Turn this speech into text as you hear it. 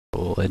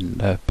in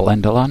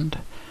Blenderland.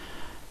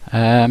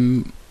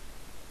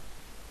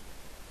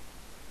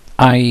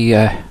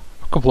 A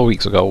couple of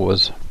weeks ago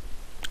was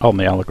on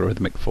the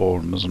algorithmic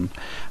forums and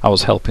I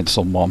was helping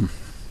someone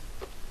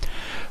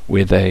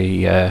with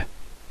an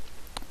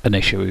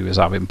issue he was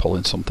having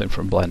pulling something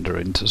from Blender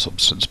into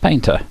Substance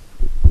Painter.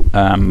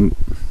 There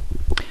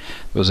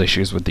was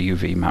issues with the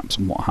UV maps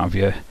and what have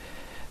you,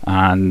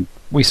 and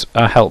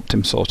I helped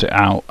him sort it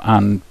out,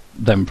 and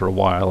then for a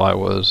while I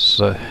was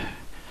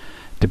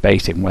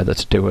debating whether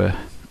to do a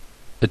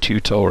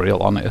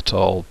tutorial on it at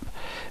all,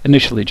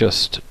 initially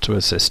just to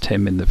assist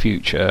him in the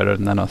future,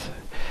 and then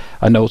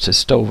I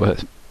noticed over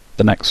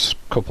the next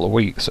couple of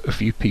weeks a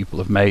few people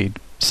have made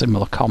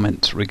similar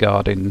comments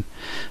regarding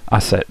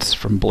assets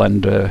from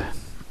Blender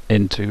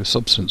into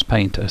Substance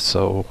Painter.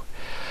 So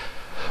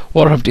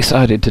what I've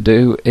decided to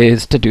do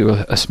is to do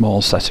a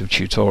small set of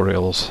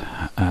tutorials.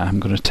 I'm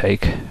going to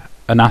take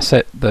an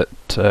asset that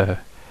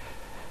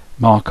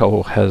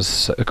Marco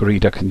has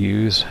agreed I can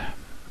use,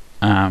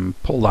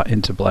 pull that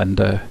into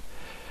Blender,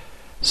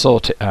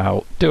 sort it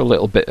out, do a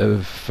little bit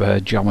of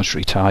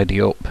geometry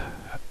tidy up,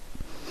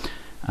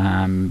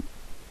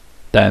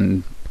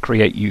 then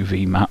create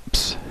UV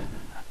maps,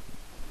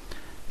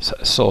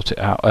 sort it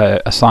out,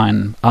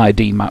 assign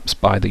ID maps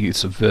by the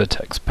use of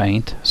vertex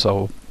paint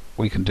so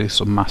we can do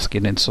some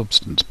masking in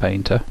Substance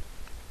Painter,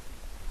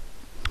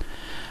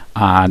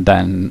 and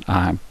then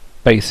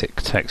basic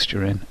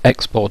texturing,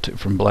 export it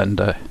from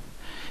Blender,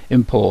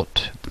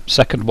 import,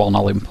 second one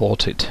I'll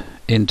import it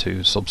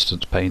into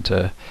Substance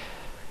Painter,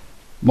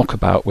 muck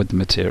about with the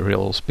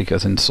materials,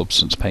 because in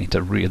Substance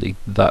Painter really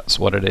that's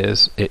what it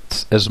is,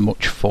 it's as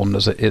much fun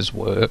as it is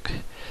work.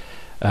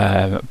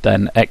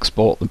 Then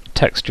export the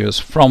textures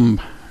from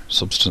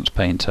Substance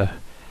Painter,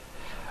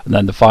 and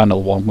then the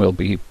final one will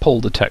be pull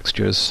the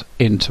textures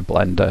into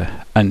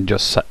Blender and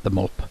just set them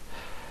up.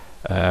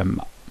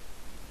 I'll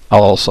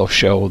also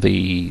show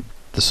the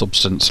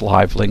Substance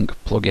Live Link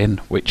plugin,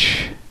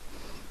 which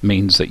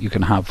means that you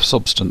can have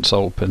Substance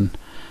open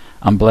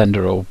and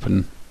Blender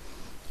open,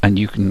 and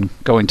you can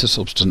go into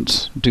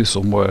Substance, do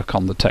some work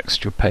on the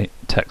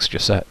texture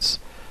sets,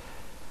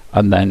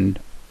 and then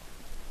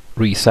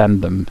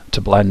resend them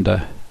to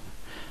Blender,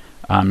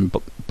 and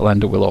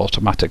Blender will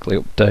automatically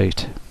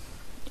update.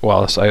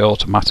 Well, I say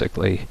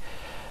automatically,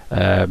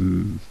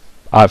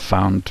 I've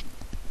found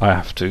I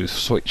have to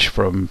switch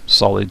from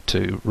solid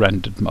to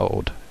rendered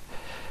mode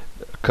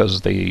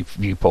because the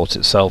viewport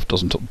itself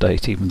doesn't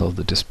update, even though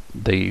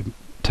the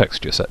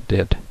texture set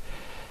did.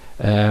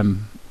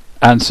 And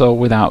so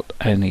without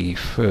any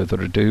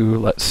further ado,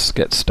 let's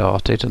get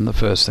started, and the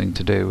first thing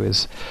to do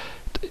is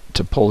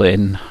to pull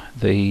in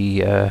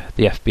the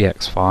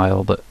FBX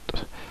file that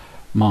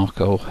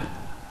Marco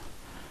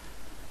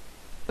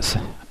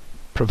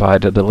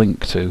provided a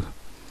link to.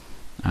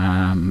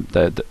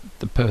 The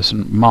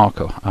person,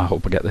 Marco, I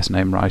hope I get this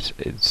name right,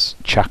 it's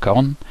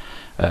Chacon.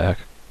 I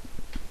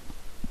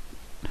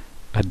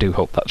do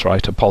hope that's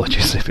right,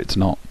 apologies if it's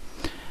not.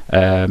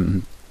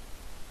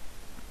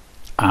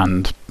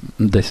 And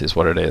this is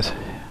what it is,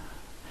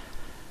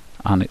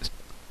 and it's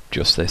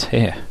just this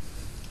here.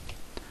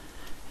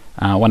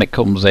 When it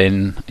comes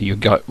in, you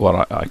got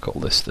what I call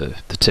this the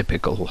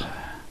typical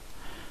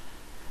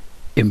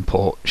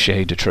import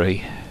shader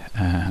tree,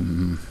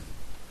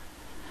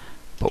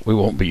 but we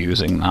won't be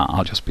using that.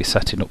 I'll just be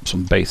setting up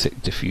some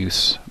basic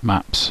diffuse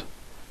maps.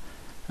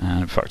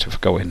 And in fact, if I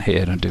go in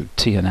here and do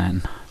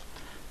TNN,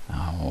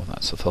 oh,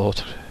 that's a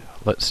thought.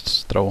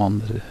 Let's throw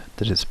on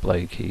the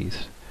display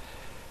keys.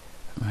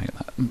 Make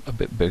that a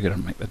bit bigger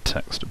and make the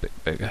text a bit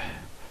bigger,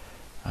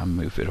 and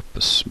move it up a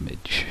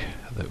smidge.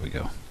 There we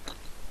go.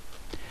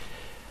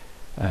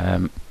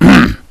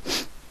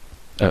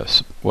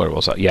 Where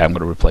was that? Yeah, I'm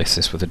going to replace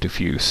this with a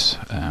diffuse,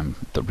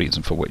 the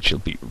reason for which will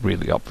be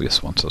really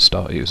obvious once I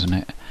start using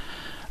it.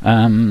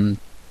 I'm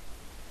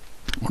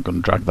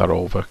going to drag that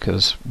over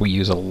because we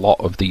use a lot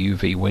of the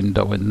UV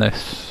window in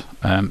this,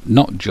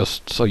 not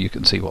just so you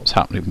can see what's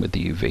happening with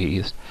the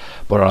UVs,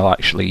 but I'll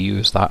actually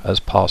use that as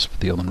part of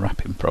the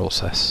unwrapping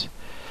process.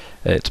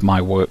 It's my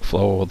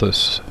workflow,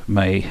 others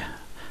may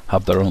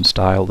have their own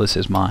style. This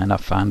is mine.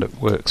 I've found it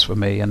works for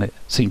me and it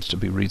seems to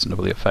be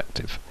reasonably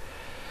effective.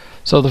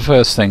 So the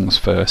first things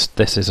first,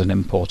 this is an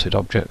imported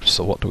object,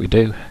 so what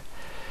do?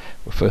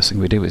 The first thing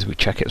we do is we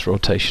check its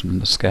rotation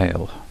and the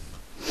scale.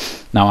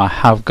 Now I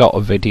have got a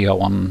video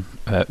on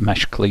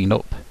mesh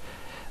cleanup,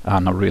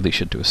 and I really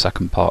should do a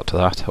second part to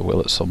that. I will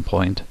at some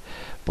point,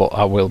 but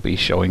I will be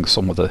showing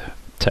some of the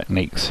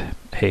techniques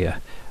here.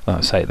 Like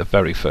I say, the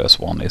very first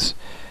one is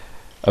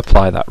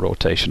apply that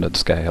rotation and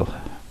scale.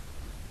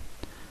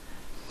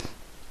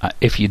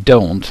 If you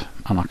don't,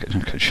 and I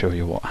can show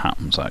you what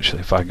happens actually,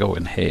 if I go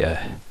in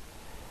here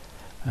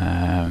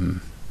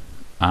and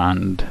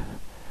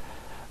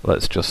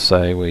let's just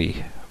say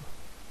we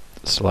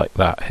select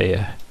that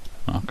here,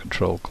 I'll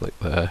control click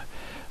there,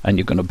 and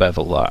you're going to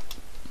bevel that,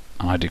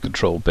 and I do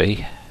control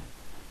B,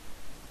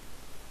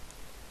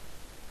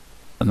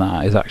 and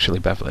that is actually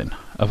beveling.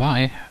 Have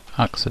I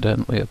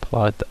accidentally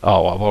applied the,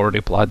 oh, I've already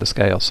applied the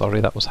scale,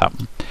 sorry, that was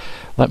happening.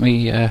 Let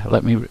me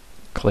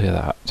clear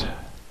that.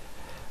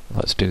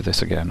 Let's do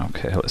this again.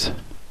 Okay, let's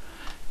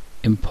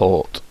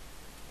import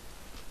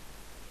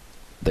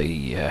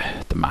the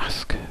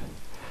mask.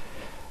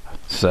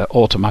 It's an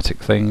automatic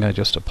thing, I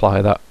just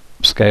apply that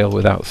scale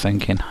without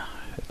thinking.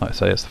 Like I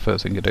say, it's the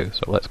first thing you do,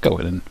 so let's go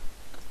in.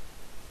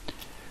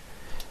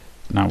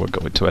 Now we're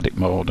going to edit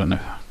mode and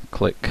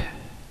click,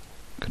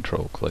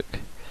 control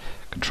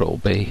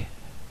B,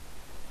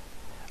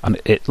 and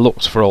it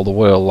looks for all the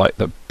world like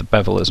the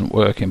bevel isn't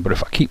working, but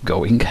if I keep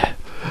going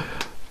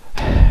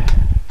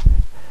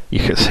you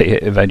can see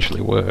it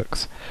eventually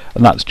works,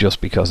 and that's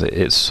just because it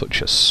is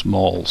such a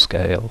small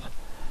scale.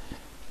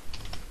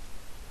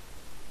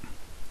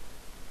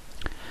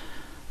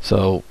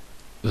 So,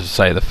 as I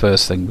say, the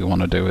first thing we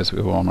want to do is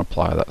we want to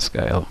apply that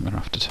scale. I'm going to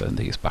have to turn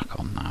these back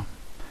on now.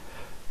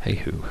 Hey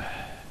hoo.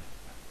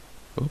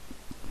 Oh,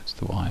 it's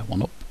the wire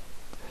one up.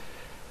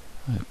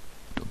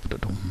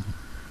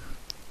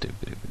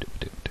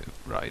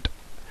 Right.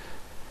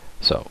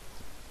 So,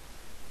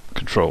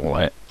 control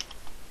it.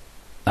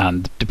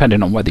 And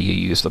depending on whether you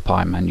use the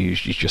pie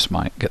menus, you just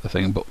might get the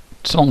thing, but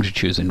as long as you're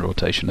choosing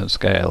rotation and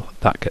scale,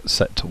 that gets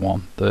set to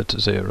 1, third to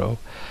 0,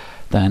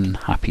 then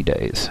happy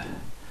days.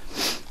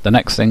 The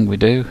next thing we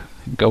do,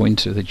 go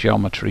into the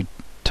geometry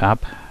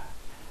tab,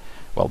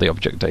 well, the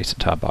object data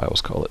tab, I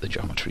always call it the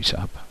geometry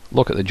tab.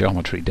 Look at the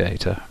geometry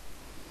data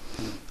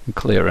and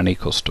clear any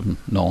custom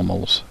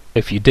normals.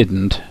 If you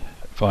didn't,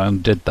 if I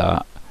undid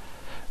that,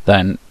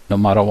 then no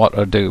matter what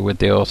I do with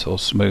the auto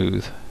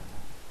smooth,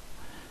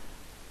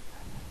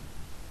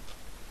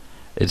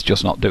 it's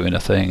just not doing a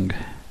thing.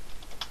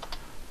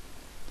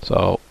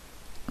 So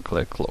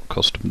click look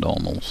custom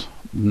normals.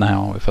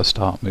 Now if I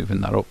start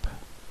moving that up,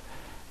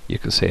 you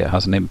can see it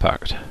has an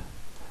impact.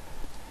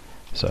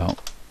 So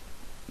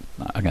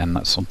again,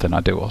 that's something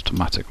I do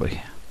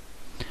automatically.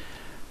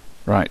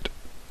 Right,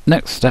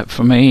 next step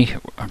for me,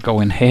 I go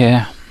in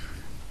here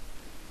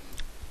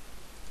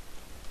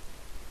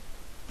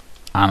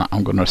and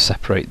I'm going to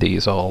separate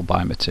these all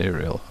by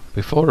material.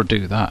 Before I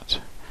do that,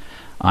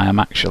 I am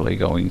actually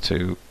going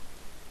to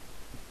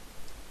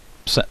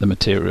set the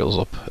materials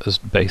up as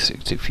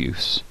basic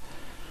diffuse.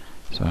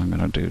 So I'm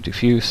going to do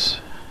diffuse,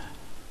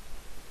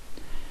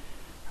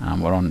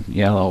 and we're on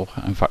yellow.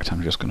 In fact,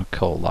 I'm just going to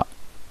call that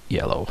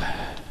yellow.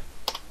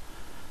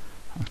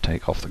 I'll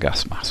take off the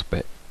gas mask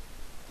bit,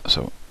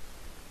 so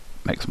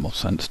it makes more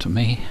sense to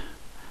me.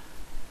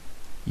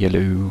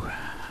 Yellow.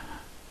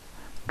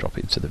 Drop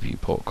it into the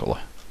viewport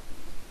colour.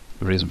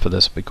 The reason for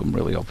this will become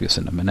really obvious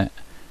in a minute.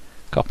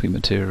 Copy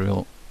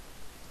material,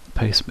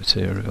 paste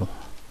material.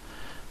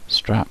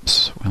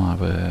 Straps, we'll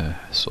have a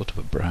sort of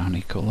a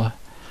browny colour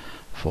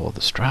for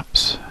the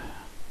straps.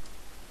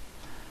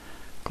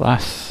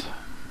 Glass,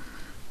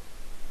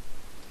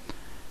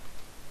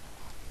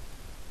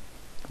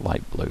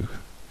 light blue,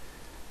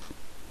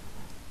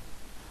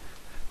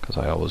 because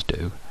I always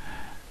do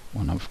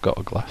when I've got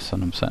a glass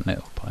and I'm setting it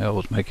up, I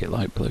always make it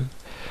light blue.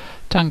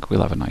 Tank,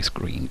 we'll have a nice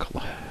green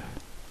colour.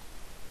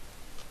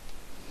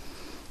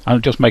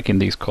 I'm just making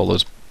these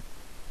colours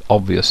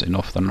obvious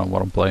enough that I know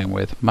what I'm playing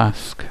with.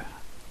 Mask,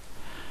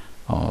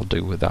 all I'll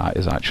do with that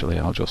is actually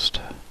I'll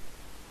just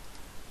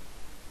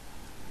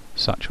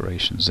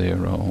saturation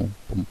 0,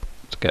 bump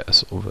to get a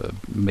sort of a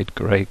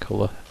mid-grey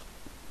colour,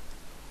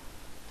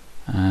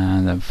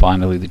 and then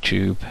finally the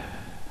tube,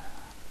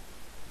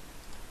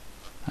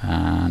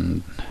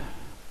 and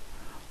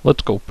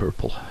let's go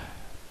purple.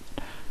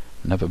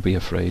 Never be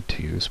afraid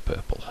to use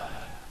purple.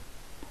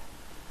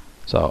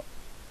 So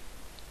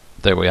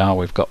there we are,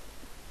 we've got,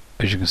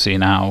 as you can see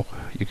now,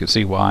 you can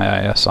see why I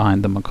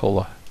assigned them a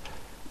colour.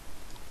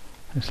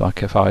 It's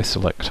like if I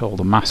select all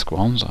the mask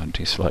ones, I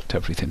deselect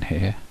everything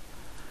here,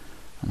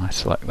 and I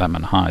select them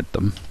and hide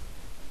them,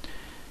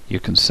 you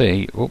can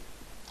see, oh,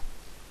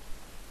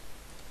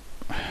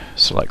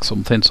 select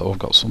something, so I've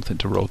got something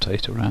to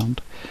rotate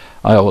around.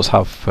 I always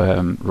have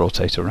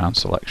rotate around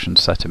selection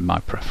set in my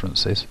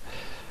preferences.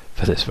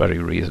 For this very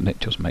reason, it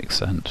just makes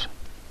sense.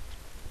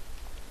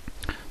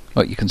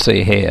 What you can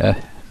see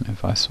here,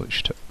 if I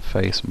switch to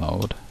face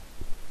mode,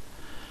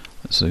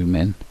 let's zoom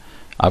in,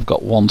 I've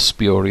got one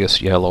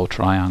spurious yellow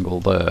triangle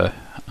there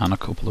and a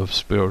couple of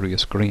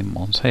spurious green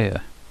ones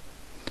here,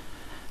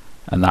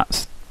 and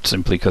that's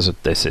simply because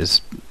this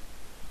is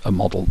a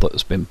model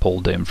that's been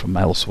pulled in from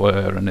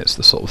elsewhere, and it's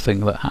the sort of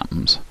thing that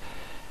happens.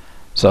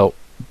 So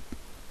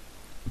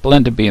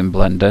Blender being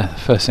Blender, the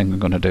first thing I'm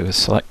going to do is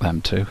select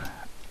them two.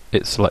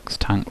 It selects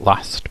tank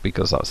last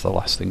because that's the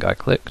last thing I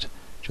clicked,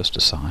 just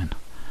assign.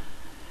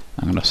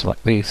 I'm going to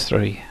select these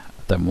three,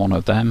 then one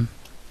of them,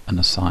 and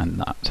assign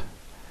that.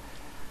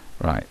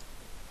 Right,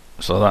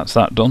 so that's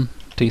that done.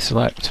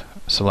 Deselect,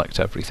 select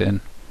everything,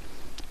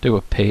 do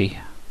a P,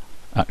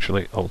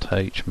 actually Alt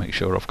H, make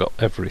sure I've got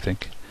everything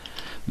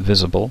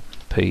visible,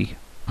 P,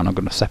 and I'm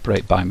going to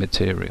separate by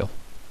material.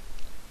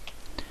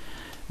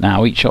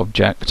 Now each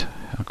object,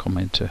 I'll come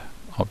into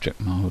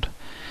object mode,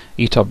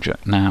 each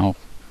object now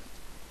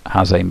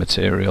has a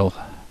material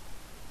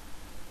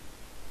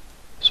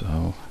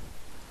so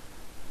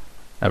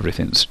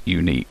everything's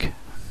unique.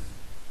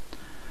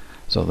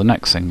 So the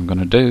next thing I'm going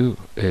to do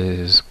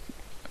is,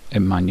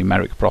 in my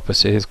numeric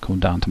properties, come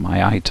down to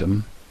my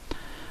item.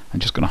 I'm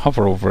just going to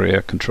hover over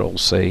here, Control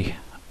C,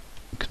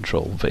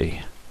 Control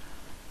V.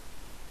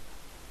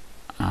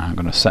 I'm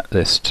going to set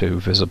this to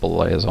visible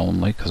layers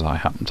only because I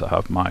happen to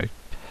have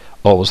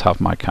always have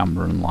my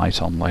camera and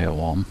light on layer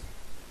 1.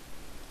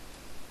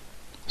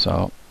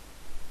 So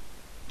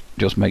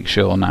just make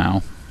sure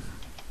now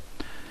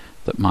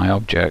that my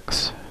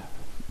objects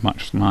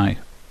match my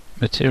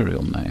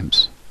material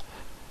names.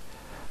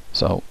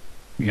 So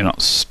you're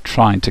not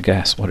trying to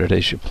guess what it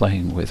is you're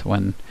playing with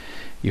when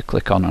you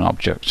click on an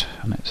object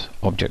and it's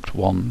object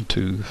 1,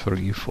 2,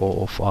 3,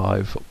 4,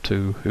 5 up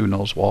to who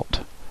knows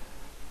what.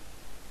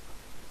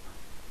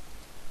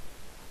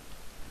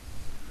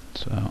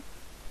 So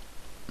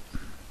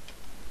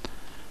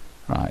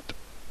right,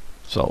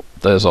 so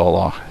there's all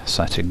our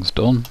settings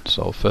done.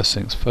 So first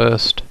things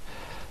first,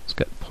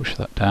 let's push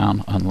that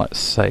down and let's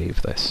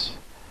save this.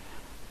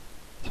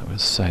 So we'll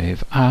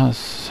save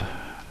as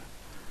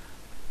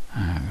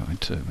going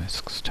to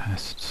misc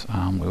tests,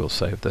 and we will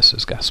save this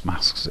as gas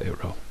mask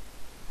 0.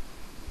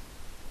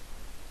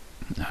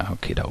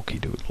 Okie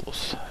dokie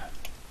doodles.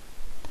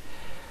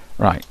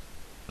 Right,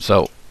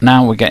 so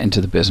now we get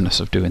into the business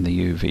of doing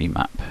the UV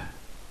map,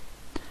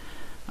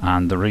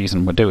 and the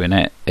reason we're doing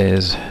it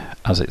is,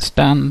 as it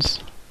stands,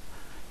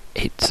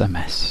 it's a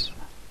mess.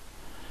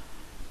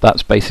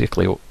 That's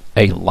basically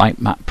a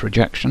light map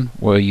projection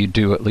where you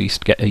do at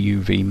least get a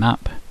UV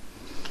map.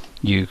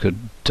 You could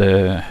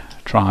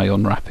try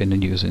unwrapping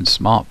and using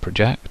Smart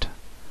Project,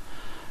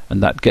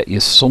 and that'd get you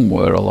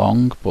somewhere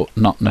along, but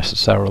not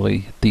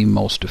necessarily the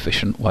most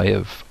efficient way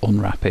of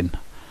unwrapping.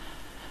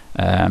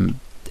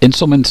 In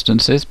some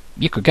instances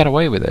you could get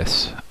away with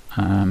this.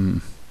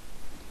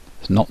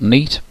 It's not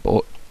neat,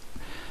 but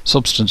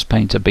Substance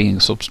Painter being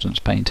Substance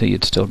Painter,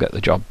 you'd still get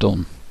the job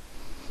done.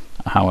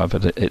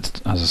 However,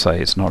 it's, as I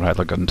say, it's not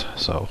elegant,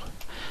 so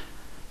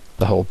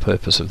the whole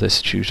purpose of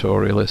this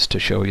tutorial is to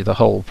show you the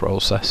whole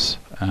process.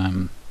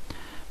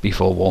 Be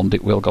forewarned,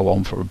 it will go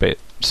on for a bit,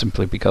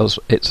 simply because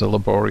it's a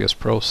laborious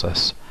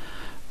process,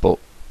 but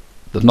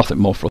there's nothing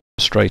more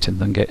frustrating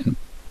than getting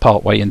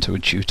part way into a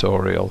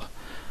tutorial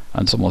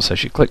and someone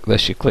says you click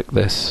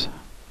this,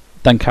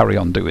 then carry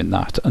on doing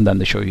that, and then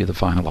they show you the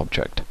final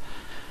object.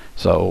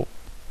 So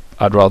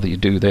I'd rather you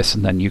do this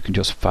and then you can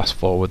just fast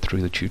forward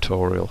through the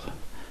tutorial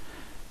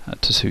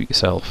to suit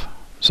yourself.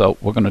 So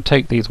we're going to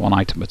take these one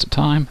item at a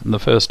time, and the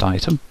first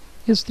item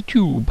is the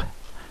tube.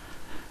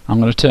 I'm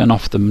going to turn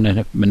off the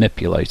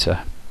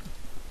manipulator.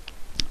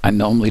 I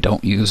normally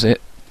don't use it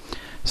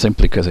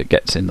simply because it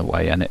gets in the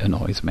way and it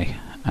annoys me.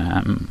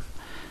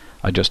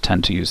 I just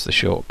tend to use the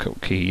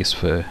shortcut keys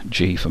for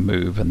G for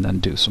move and then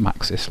do some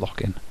axis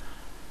locking.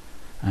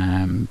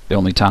 The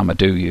only time I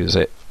do use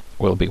it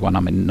will be when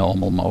I'm in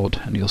normal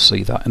mode, and you'll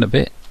see that in a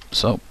bit.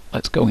 So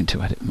let's go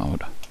into edit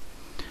mode,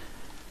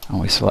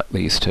 and we select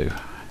these two,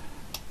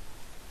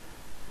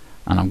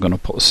 and I'm going to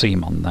put a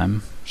seam on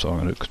them. So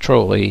I'm going to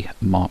Control E,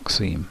 mark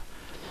seam,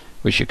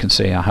 which you can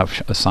see I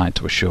have assigned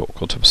to a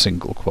shortcut of a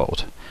single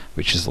quote,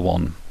 which is the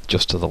one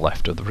just to the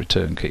left of the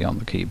return key on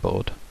the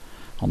keyboard,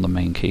 on the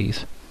main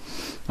keys.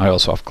 I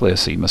also have clear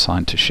seam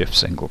assigned to shift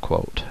single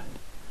quote.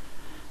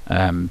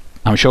 I'm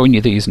showing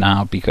you these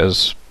now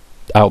because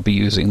I'll be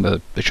using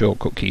the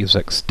shortcut keys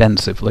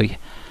extensively,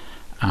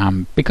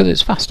 because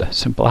it's faster,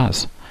 simple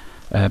as.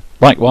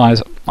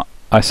 Likewise,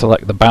 I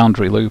select the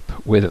boundary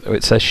loop with,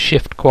 it says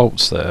shift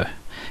quotes there.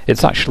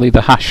 It's actually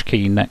the hash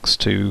key next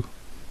to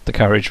the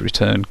carriage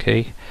return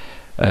key.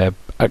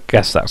 I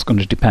guess that's going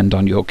to depend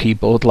on your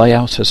keyboard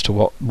layout as to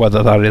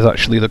whether that is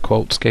actually the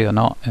quotes key or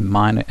not. In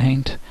mine it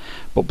ain't,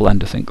 but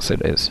Blender thinks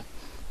it is.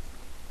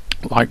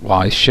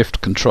 Likewise,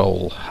 shift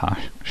control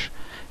hash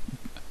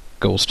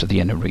goes to the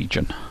inner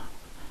region.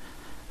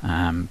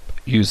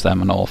 Use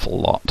them an awful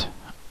lot.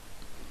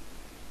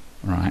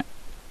 Right,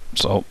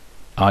 so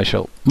I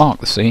shall mark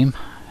the seam,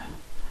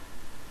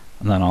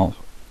 and then I'll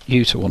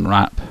use to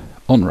unwrap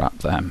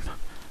them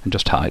and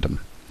just hide them.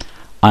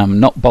 I'm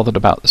not bothered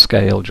about the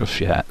scale just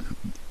yet.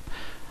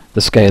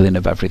 The scaling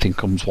of everything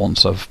comes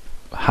once I've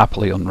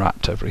happily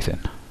unwrapped everything.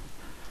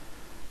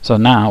 So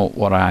now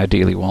what I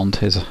ideally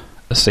want is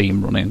a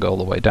seam running all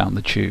the way down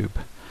the tube,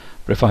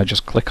 but if I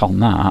just click on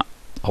that,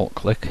 alt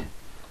click,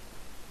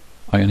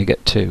 I only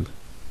get 2,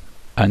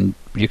 and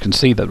you can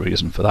see the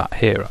reason for that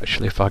here.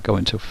 Actually, if I go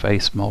into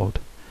face mode,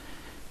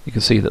 you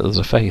can see that there's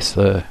a face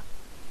there.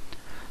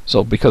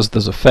 So because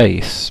there's a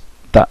face,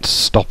 that's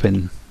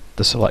stopping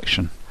the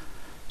selection.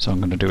 So I'm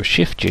going to do a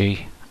shift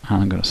G,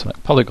 and I'm going to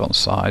select polygon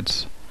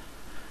sides,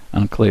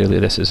 and clearly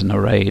this is an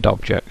arrayed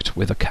object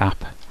with a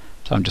cap,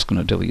 so I'm just going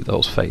to delete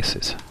those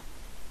faces.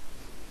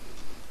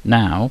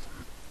 Now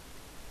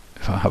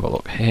if I have a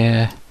look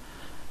here,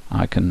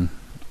 I can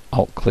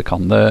alt click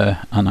on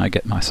there and I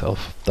get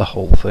myself the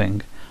whole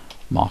thing,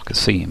 mark a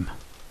seam.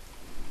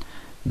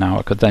 Now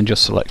I could then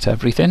just select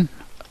everything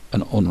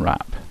and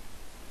unwrap.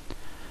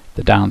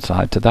 The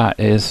downside to that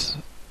is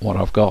what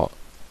I've got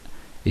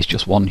is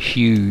just one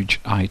huge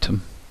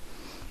item,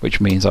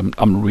 which means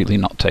I'm really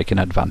not taking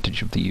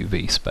advantage of the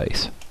UV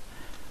space,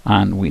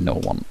 and we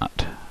don't want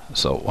that.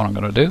 So what I'm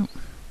going to do,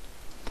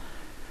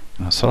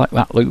 I'm going to select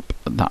that loop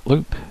and that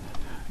loop,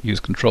 use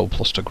Control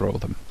plus to grow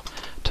them.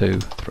 2,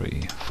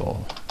 3,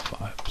 4,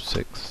 5,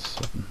 6,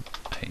 7,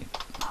 8,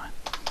 9,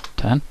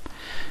 10. I'm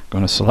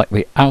going to select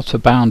the outer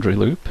boundary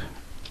loop,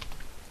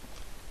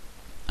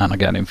 and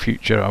again in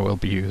future I will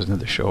be using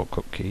the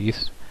shortcut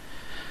keys.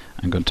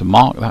 I'm going to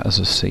mark that as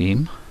a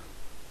seam.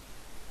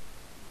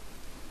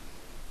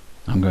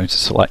 I'm going to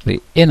select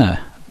the inner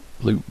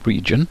loop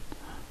region.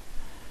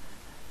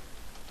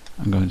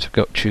 I'm going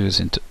to choose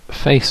into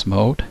face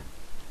mode.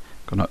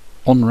 I'm going to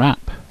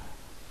unwrap,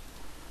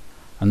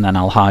 and then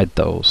I'll hide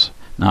those.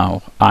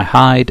 Now I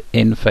hide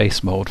in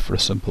face mode for a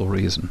simple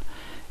reason.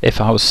 If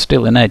I was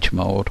still in edge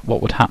mode,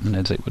 what would happen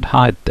is it would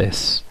hide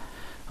this,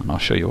 and I'll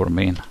show you what I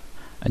mean,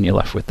 and you're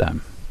left with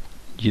them.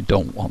 You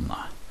don't want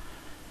that.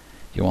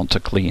 You want a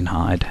clean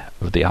hide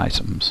of the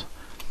items.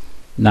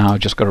 Now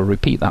I've just got to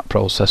repeat that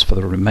process for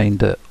the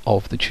remainder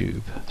of the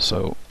tube.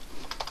 So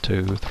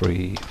 2,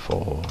 3,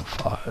 4,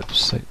 5,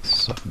 6,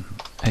 7,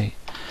 8,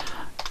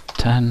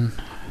 10.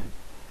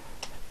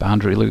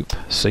 Boundary loop,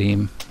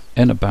 seam,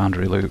 inner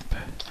boundary loop,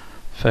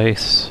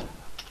 face,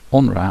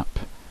 unwrap,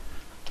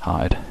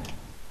 hide.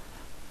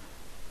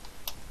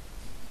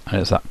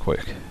 And it's that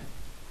quick.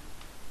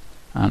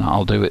 And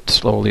I'll do it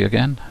slowly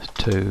again.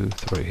 2,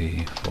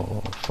 3,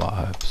 4,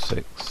 5,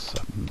 6,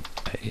 7,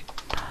 8,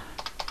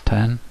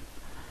 10.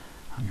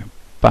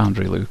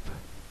 Boundary loop,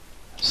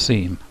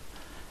 seam,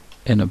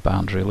 inner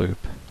boundary loop,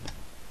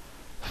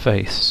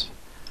 face,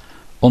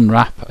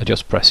 unwrap. I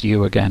just press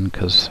U again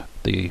because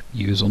the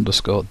U's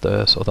underscored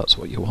there, so that's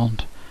what you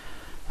want,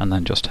 and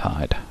then just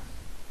hide.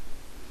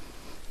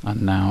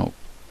 And now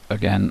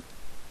again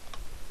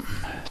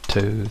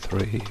 2,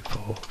 3,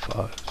 4,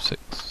 5,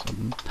 6,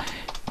 7,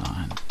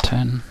 9,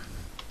 10.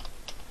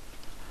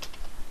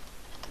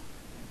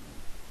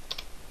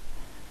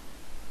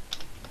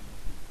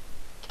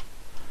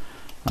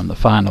 And the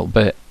final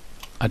bit,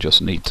 I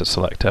just need to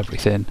select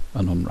everything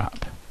and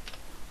unwrap.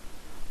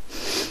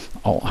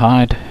 Alt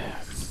hide,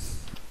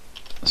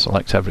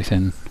 select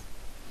everything,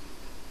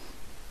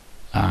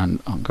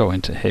 and I'll go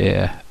into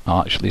here.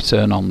 I'll actually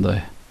turn on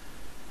the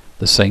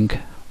sync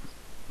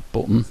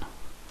button.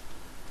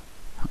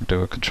 I'll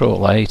do a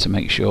Control A to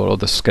make sure all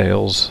the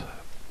scales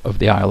of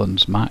the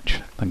islands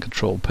match, then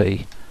Control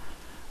P,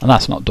 and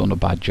that's not done a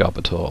bad job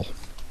at all.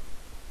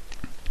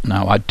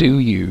 Now I do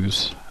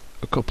use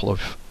a couple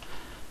of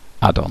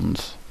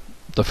add-ons.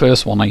 The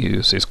first one I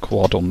use is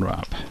Quad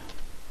Unwrap,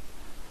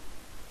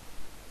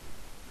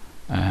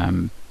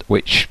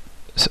 which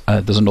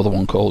there's another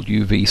one called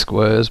UV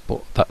Squares,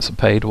 but that's a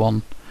paid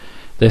one.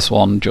 This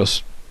one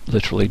just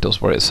literally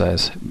does what it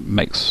says,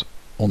 makes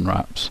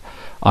unwraps.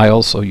 I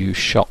also use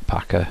Shot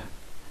Packer,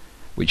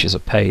 which is a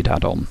paid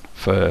add-on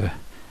for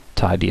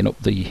tidying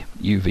up the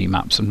UV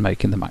maps and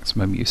making the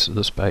maximum use of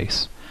the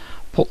space.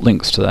 Put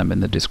links to them in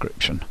the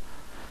description.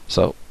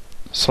 So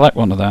select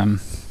one of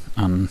them,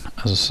 and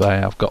as I say,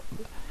 I've got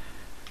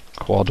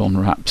Quad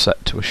Unwrap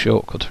set to a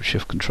shortcut of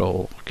Shift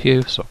Control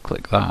Q, so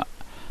click that.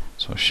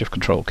 So Shift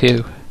Control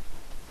Q,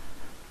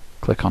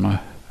 click on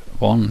a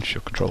 1,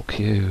 Shift Control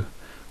Q,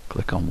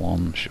 click on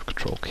 1, Shift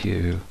Control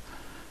Q,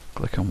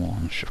 click on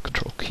 1, Shift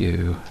Control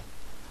Q,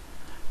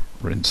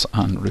 rinse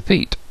and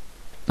repeat.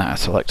 Now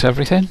select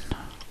everything,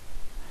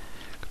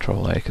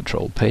 Control A,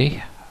 Control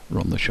P,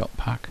 run the shot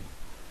pack.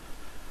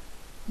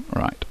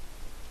 Right,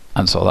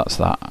 and so that's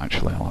that.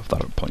 Actually I'll have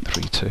that at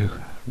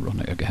 0.32, run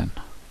it again.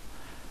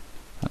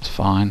 That's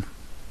fine.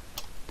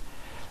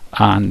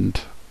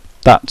 And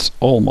that's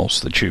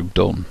almost the tube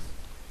done.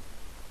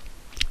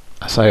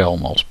 I say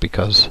almost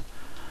because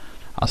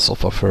I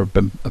suffer for a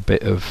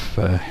bit of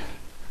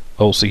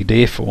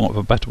OCD, for want of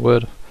a better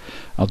word.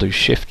 I'll do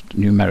Shift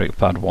numeric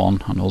pad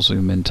 1 and I'll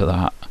zoom into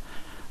that,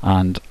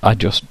 and I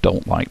just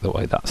don't like the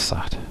way that's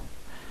sat.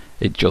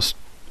 It does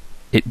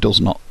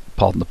not,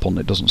 pardon the pun,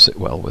 it doesn't sit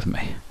well with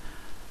me.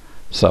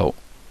 So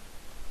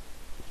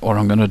what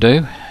I'm going to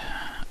do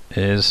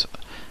is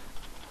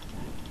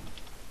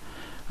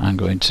I'm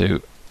going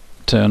to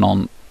turn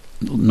on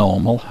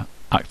normal,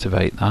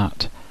 activate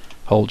that,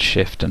 hold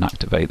Shift and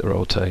activate the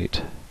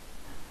rotate.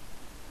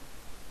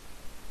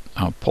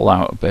 I'll pull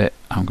out a bit.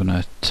 I'm going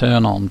to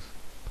turn on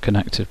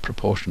connected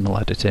proportional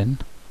editing,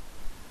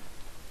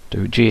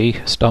 do G,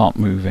 start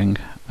moving,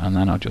 and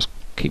then I'll just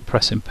keep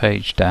pressing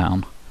page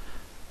down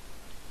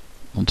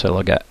until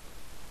I get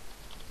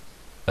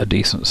a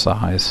decent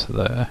size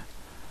there.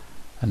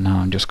 And now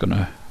I'm just going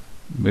to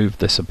move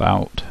this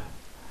about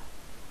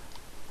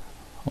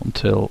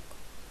until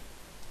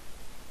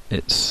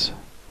it's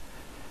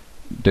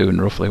doing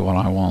roughly what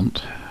I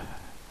want,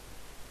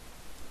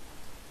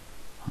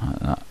 like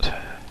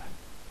that.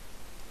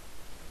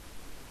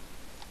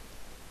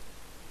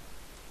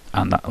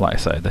 And that, like I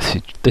say,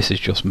 this is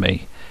just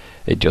me.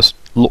 It just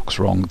looks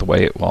wrong the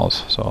way it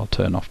was, so I'll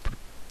turn off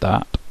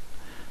that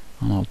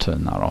and I'll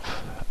turn that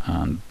off,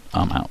 and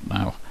I'm out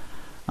now.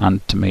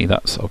 and to me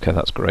that's okay.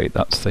 That's great.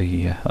 That's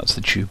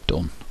the tube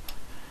done.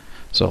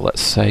 So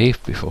let's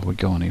save before we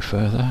go any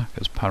further,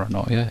 because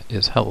paranoia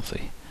is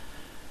healthy.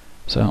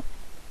 So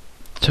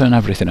turn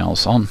everything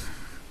else on.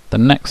 The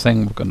next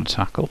thing we're going to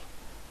tackle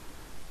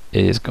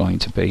is going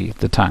to be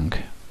the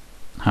tank.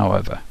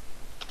 However,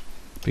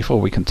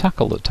 before we can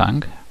tackle the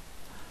tank,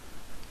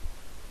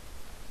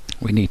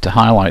 we need to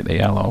highlight the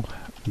yellow,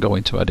 go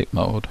into edit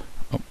mode.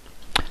 Oh,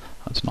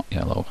 that's not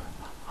yellow.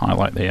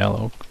 Highlight the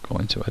yellow, go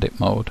into edit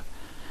mode,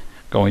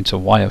 go into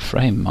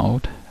wireframe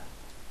mode,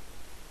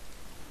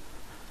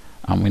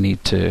 and we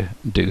need to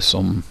do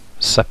some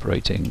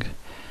separating.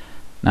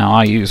 Now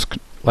I use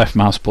left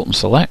mouse button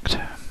select.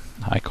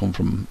 I come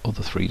from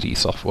other 3D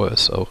software,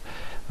 so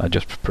I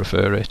just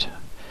prefer it.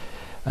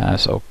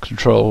 So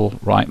control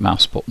right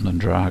mouse button and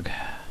drag.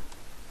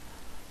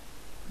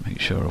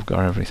 Make sure I've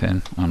got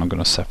everything, and I'm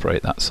going to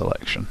separate that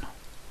selection.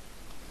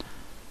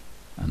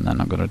 And then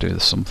I'm going to do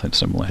something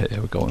similar here.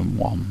 We're going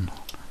 1,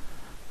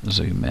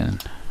 zoom in,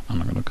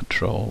 and I'm going to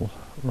control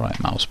right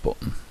mouse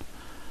button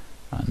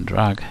and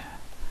drag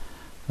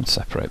and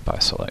separate by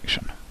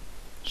selection.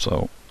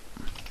 So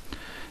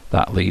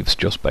that leaves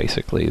just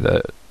basically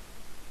the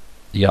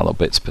yellow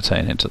bits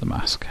pertaining to the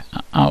mask.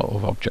 Out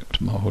of object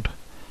mode,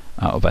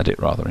 out of edit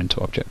rather, into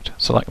object.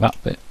 Select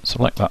that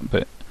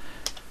bit,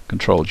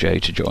 Control J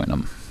to join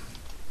them.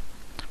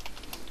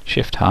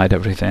 Shift hide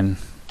everything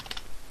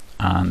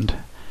and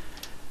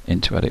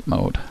into edit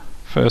mode.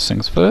 First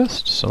things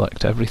first,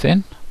 select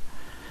everything,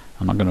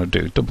 and I'm going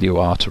to do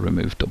WR to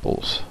remove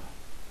doubles.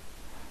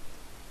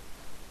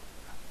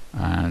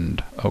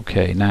 And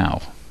okay,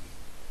 now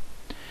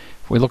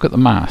if we look at the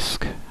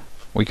mask,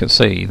 we can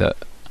see that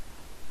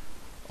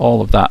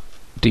all of that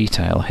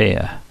detail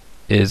here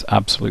is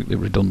absolutely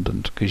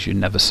redundant because you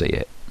never see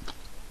it.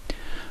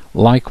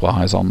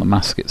 Likewise on the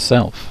mask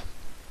itself,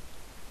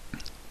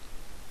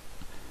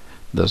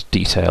 there's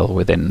detail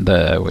within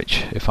there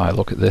which, if I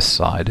look at this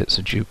side, it's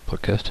a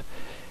duplicate.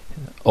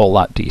 All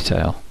that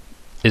detail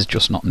is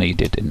just not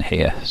needed in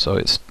here, so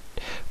it's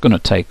going to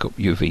take up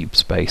UV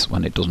space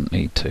when it doesn't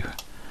need to.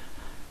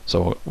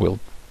 So we'll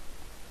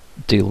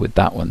deal with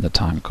that when the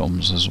time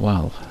comes as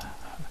well.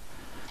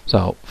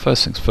 So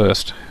first things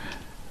first,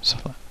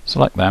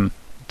 select them,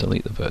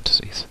 delete the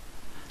vertices.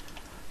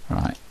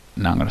 Right,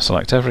 now I'm going to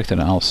select everything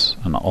else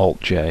and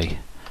Alt J,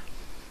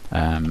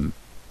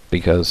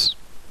 because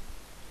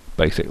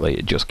basically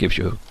it just gives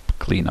you a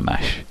cleaner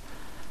mesh.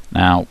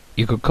 Now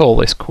you could call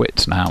this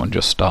quits now and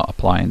just start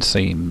applying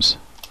seams,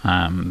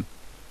 and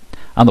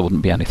there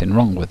wouldn't be anything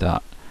wrong with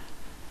that,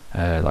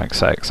 like I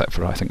say, except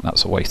for I think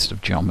that's a waste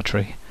of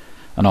geometry.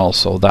 And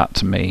also that,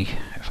 to me,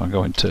 if I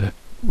go into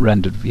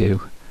rendered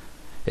view,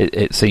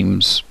 it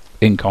seems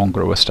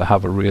incongruous to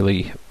have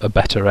a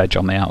better edge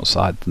on the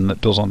outside than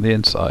it does on the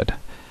inside.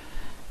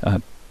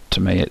 To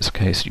me it's a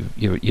case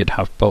you'd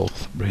have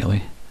both,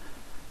 really.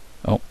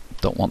 Oh,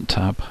 don't want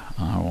tab,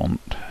 I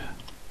want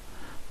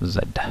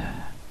Z.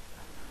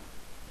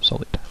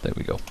 Solid, there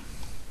we go.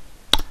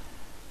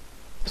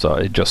 So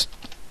it just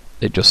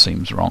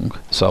seems wrong.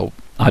 So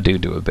I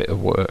do a bit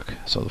of work.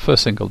 So the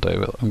first thing I'll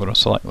do, I'm going to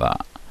select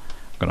that,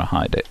 I'm going to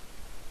hide it,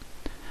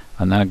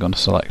 and then I'm going to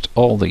select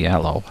all the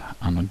yellow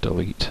and I'll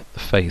delete the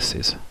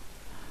faces.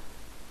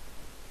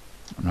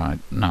 Right,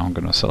 now I'm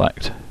going to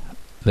select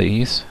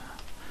these,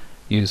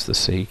 use the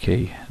C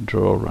key,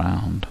 draw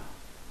around,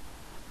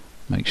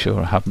 make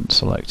sure I haven't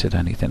selected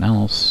anything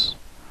else,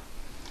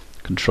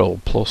 Control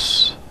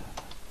plus,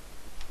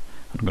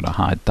 I'm going to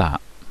hide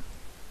that.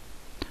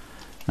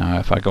 Now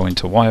if I go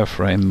into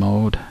wireframe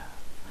mode,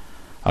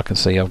 I can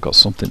see I've got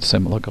something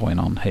similar going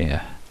on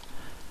here.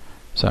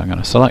 So I'm going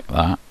to select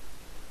that,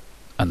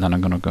 and then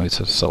I'm going to go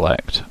to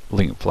select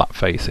link flat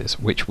faces,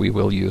 which we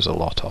will use a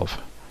lot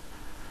of.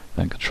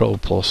 Then Control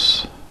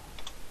plus,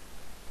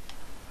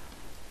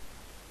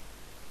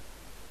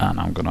 and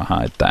I'm going to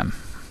hide them.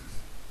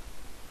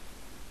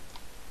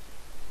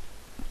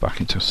 Back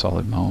into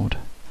solid mode.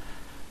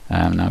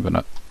 And now I'm going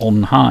to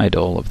unhide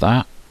all of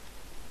that,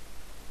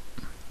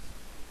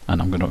 and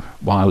I'm going to,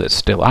 while it's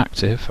still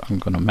active, I'm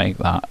going to make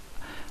that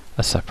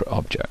a separate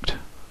object,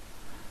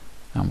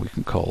 and we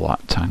can call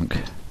that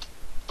tank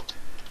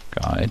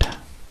guide.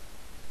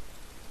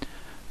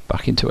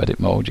 Back into edit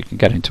mode. You can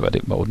get into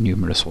edit mode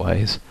numerous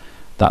ways.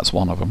 That's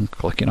one of them,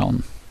 clicking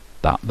on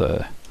that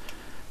there.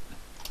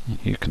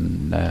 You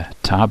can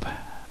tab,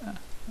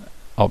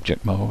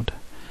 object mode,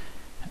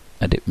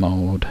 edit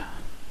mode,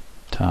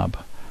 tab,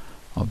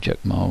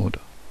 object mode,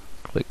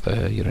 click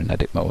there, you're in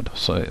edit mode.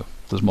 So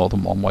there's more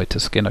than one way to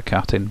skin a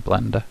cat in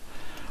Blender.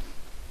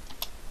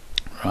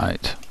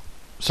 Right,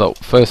 so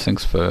first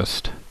things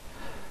first,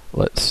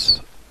 let's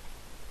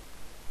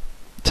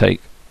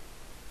take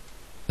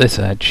this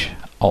edge,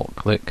 alt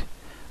click,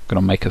 I'm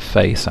going to make a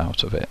face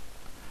out of it.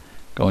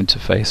 Go into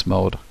face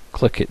mode,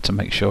 click it to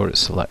make sure it's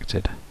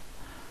selected.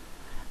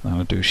 Then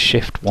I'll do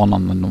shift 1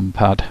 on the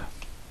numpad,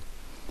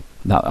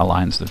 that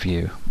aligns the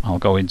view. I'll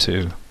go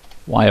into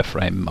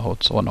wireframe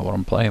mode so I know what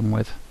I'm playing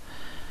with.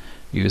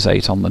 use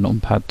 8 on the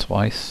numpad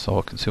twice so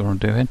I can see what I'm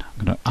doing.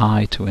 I'm going to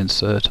I to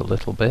insert a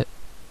little bit,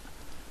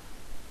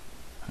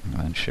 and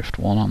then shift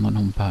 1 on the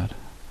numpad,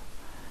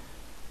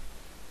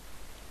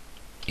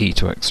 E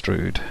to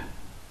extrude.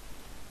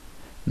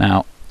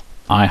 Now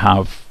I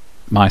have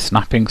my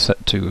snapping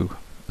set to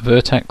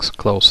vertex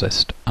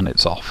closest and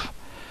it's off,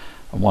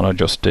 and what I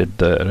just did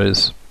there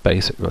is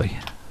basically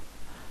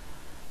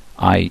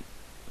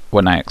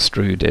when I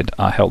extruded,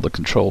 I held the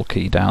control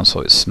key down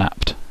so it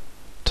snapped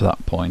to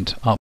that point.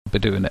 I'll be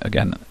doing it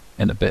again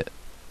in a bit,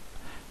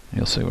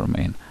 you'll see what I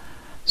mean.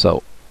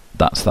 So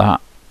that's that.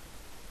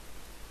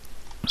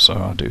 So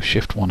I'll do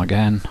shift 1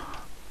 again.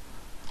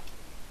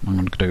 I'm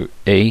going to do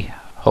E,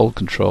 hold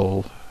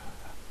control,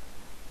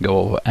 go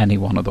over any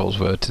one of those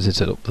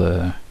vertices up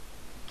there,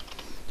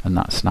 and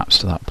that snaps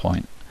to that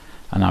point.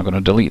 And I'm going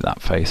to delete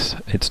that face.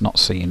 It's not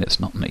seen, it's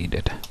not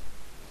needed.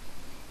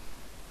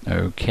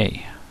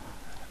 Okay,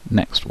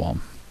 next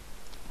one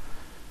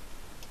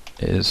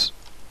is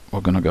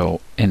we're going to go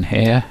in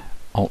here,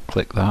 alt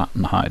click that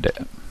and hide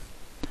it.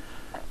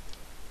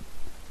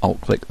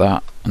 Alt click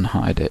that and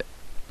hide it.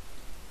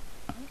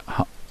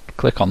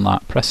 Click on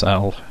that, press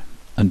L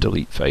and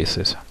delete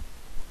faces.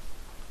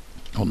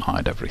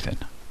 Unhide everything.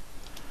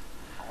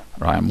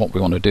 Right, and what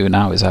we want to do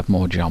now is add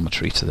more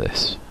geometry to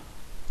this.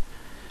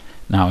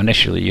 Now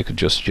initially you could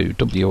just do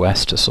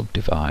WS to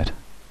subdivide,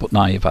 but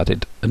now you've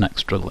added an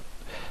extra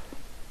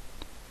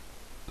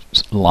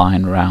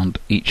line around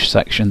each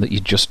section that you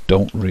just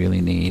don't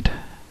really need.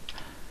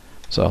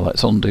 So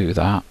let's undo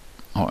that.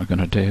 What we're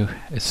going to do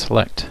is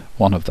select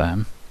one of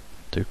them,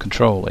 do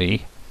Control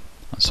E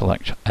and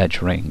select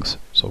edge rings,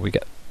 so we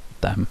get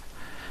them.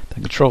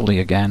 Then Control E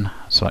again,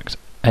 select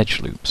edge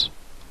loops.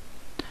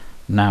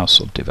 Now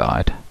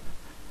subdivide,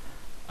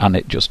 and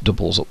it just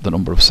doubles up the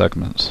number of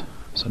segments.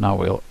 So now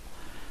we'll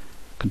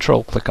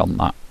Control click on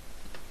that.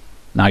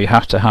 Now you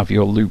have to have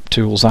your Loop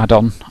Tools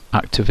add-on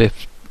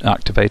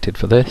activated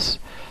for this,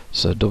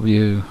 so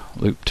W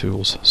Loop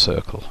Tools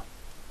circle,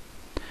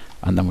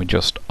 and then we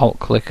just alt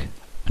click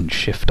and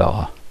shift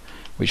R,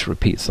 which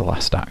repeats the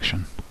last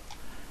action.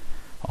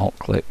 Alt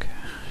click,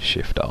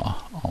 shift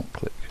R, alt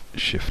click,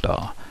 shift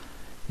R.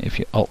 If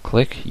you alt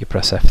click, you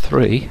press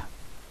F3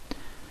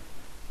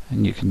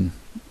 and you can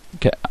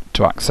get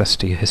to access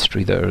to your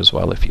history there as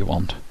well if you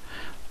want.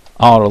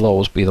 R will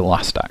always be the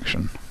last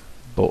action,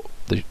 but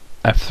the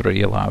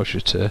F3 allows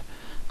you to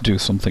do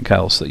something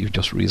else that you've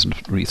just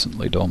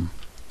recently done.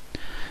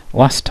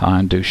 Last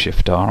time, do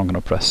Shift R. I'm going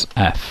to press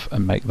F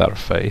and make that a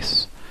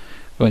face.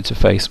 Go into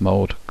face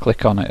mode,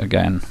 click on it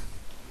again.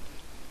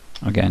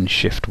 Again,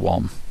 Shift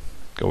 1.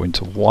 Go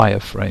into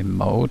wireframe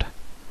mode.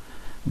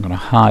 I'm going to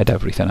hide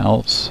everything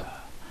else.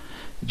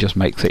 It just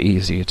makes it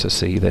easier to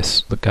see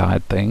this, the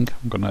guide thing.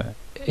 I'm going to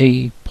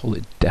E, pull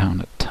it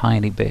down a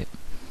tiny bit.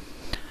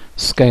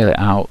 Scale it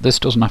out. This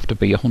doesn't have to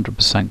be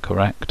 100%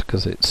 correct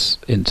because it's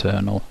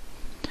internal.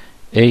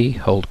 E,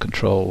 hold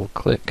control,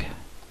 click,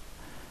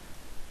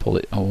 pull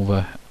it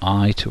over,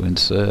 I to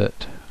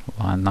insert,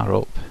 line that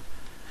up,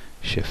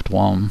 shift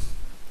 1,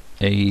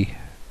 E,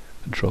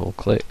 control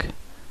click,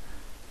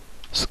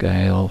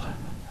 scale.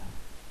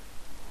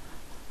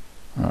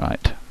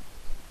 Right,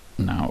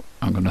 now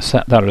I'm going to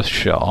set that as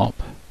sharp,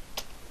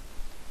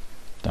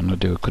 then I'll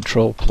do a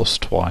control plus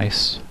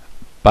twice,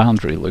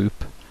 boundary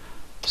loop,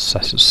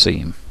 set as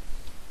seam,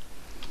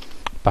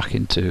 back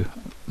into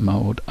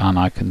mode, and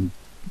I can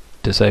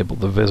disable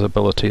the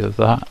visibility of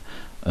that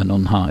and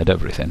unhide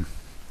everything.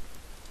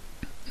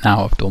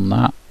 Now I've done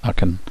that, I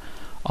can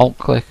alt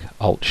click,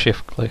 alt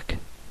shift click,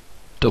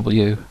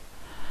 W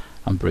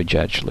and bridge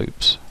edge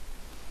loops.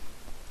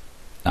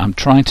 I'm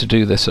trying to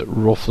do this at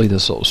roughly the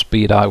sort of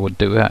speed I would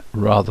do it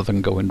rather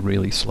than going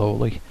really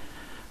slowly.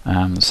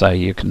 Say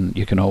you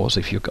can always,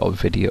 if you've got a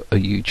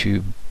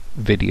YouTube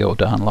video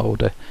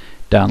downloader,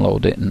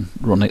 download it and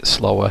run it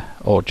slower,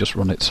 or just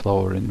run it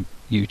slower in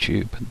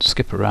YouTube and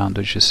skip around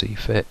as you see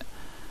fit.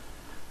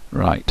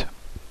 Right,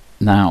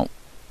 now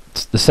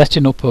the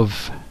setting up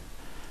of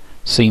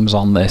seams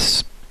on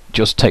this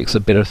just takes a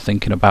bit of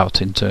thinking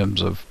about in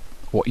terms of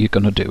what you're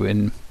going to do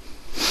in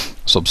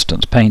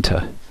Substance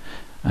Painter.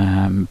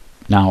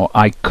 Now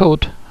I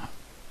could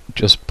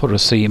just put a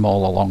seam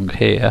all along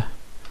here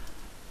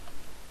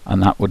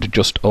and that would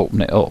just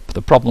open it up.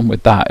 The problem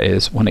with that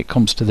is when it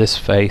comes to this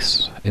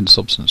face in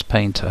Substance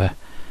Painter,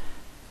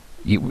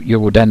 you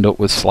would end up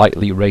with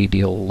slightly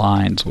radial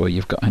lines where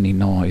you've got any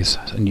noise,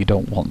 and you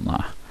don't want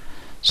that.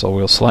 So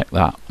we'll select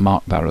that,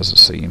 mark that as a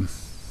seam.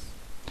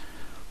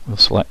 We'll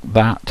select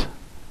that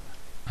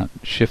and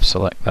shift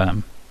select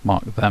them,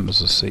 mark them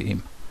as a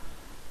seam.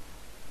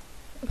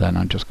 Then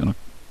I'm just going to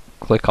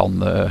click on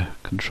there,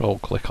 control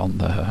click on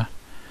there,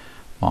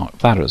 mark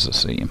that as a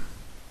seam.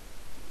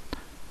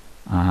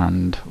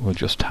 And we'll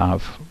just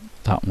have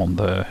that one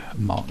there,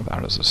 mark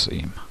that as a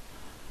seam.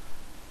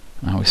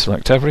 Now we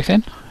select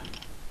everything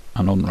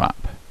and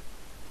unwrap,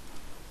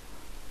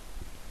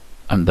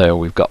 and there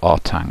we've got our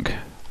tank.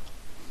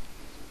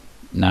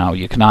 Now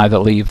you can either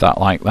leave that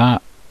like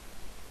that,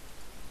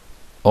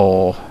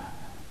 or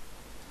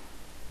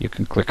you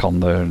can click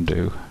on there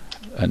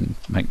and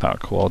make that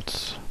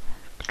quads.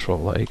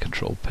 Control A,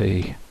 Control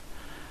P.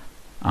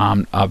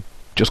 I'm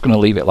just going to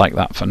leave it like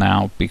that for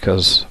now,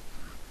 because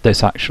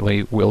this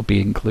actually will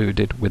be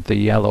included with the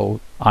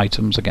yellow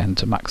items again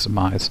to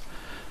maximize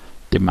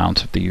the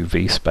amount of the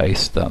UV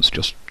space. That's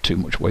just too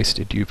much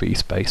wasted UV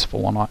space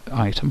for one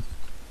item.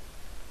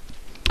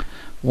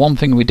 One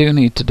thing we do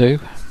need to do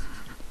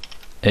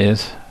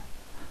is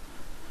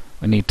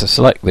we need to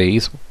select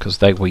these because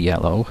they were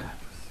yellow.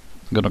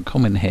 I'm going to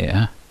come in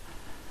here,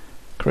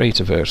 create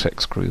a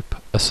vertex group,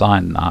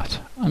 assign that,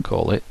 and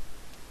call it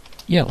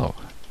yellow.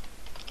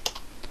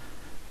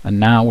 And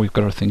now we've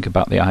got to think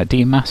about the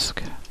ID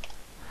mask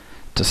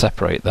to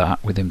separate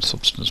that within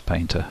Substance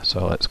Painter.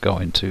 So let's go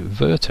into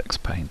Vertex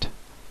Paint.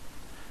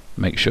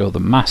 Make sure the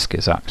mask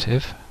is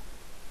active.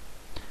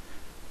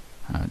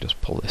 I'll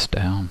just pull this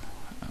down,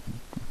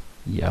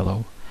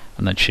 yellow,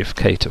 and then Shift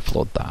K to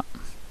flood that.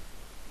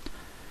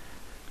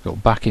 Go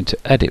back into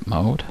Edit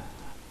mode,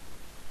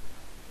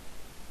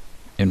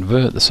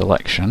 invert the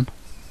selection,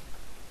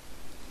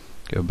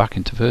 go back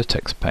into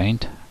Vertex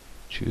Paint,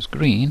 choose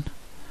green,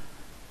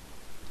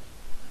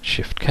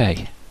 Shift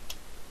K.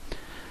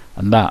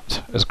 And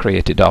that has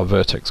created our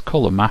vertex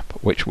color map,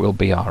 which will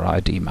be our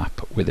ID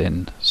map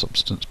within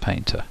Substance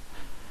Painter.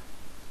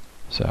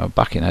 So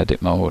back in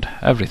edit mode,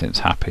 everything's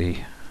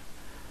happy,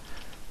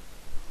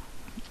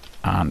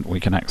 and we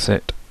can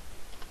exit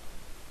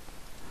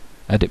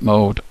edit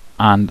mode,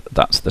 and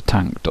that's the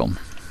tank done.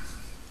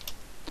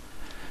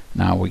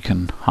 Now we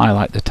can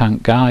highlight the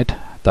tank guide.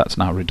 That's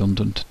now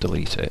redundant,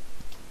 delete it,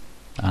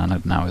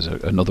 and now is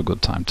another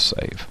good time to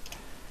save.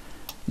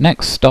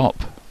 Next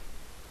stop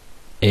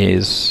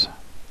is,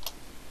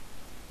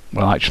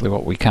 well, actually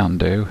what we can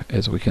do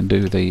is we can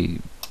do the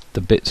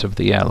bits of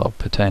the yellow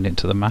pertaining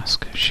to the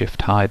mask.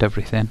 Shift hide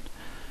everything,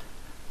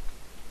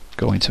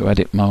 go into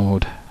edit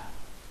mode,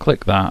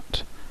 click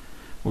that.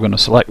 We're going to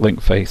select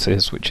link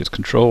faces, which is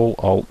Control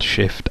Alt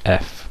Shift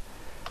F.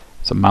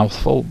 It's a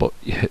mouthful, but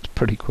it's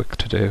pretty quick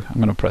to do. I'm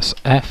going to press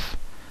F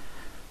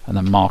and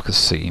then mark as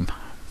seam.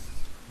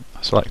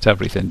 Select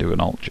everything, do an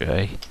Alt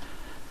J,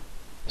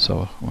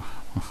 so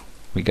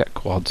we get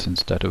quads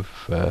instead of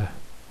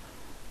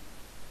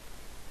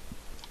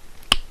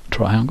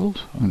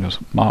triangles. I'm going to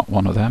just mark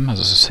one of them as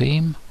a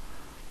seam.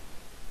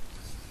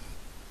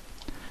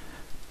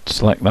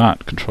 Select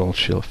that, Control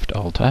Shift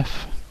Alt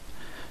F.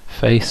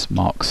 Face,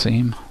 mark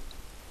seam.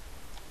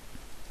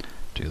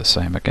 Do the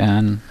same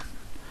again.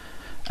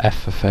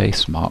 F for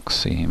face, mark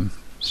seam.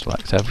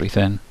 Select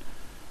everything,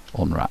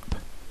 unwrap.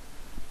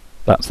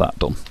 That's that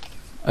done.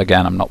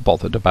 Again, I'm not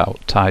bothered about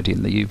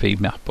tidying the UV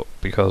map up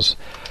because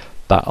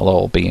that'll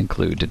all be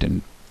included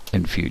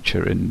in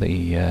future in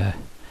the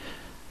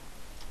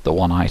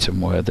one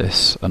item where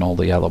this and all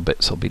the yellow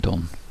bits will be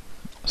done.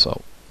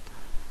 So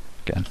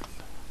again,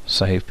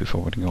 save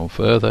before we go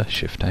further.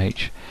 Shift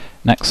H.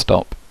 Next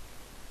stop,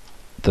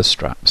 the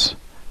straps.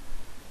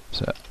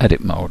 So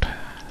edit mode.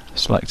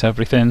 Select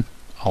everything.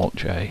 Alt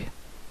J.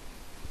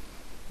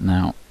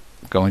 Now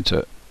go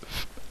into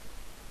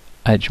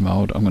edge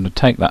mode. I'm going to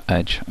take that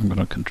edge. I'm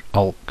going to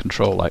Alt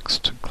Control X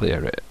to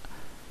clear it.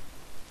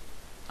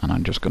 And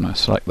I'm just going to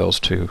select those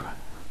two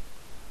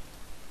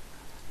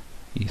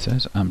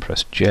ethers and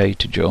press J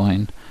to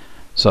join,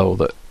 so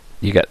that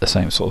you get the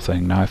same sort of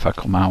thing. Now if I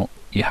come out,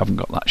 you haven't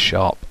got that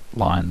sharp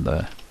line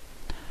there.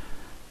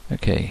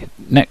 Okay,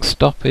 next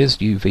stop is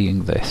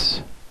UVing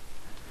this,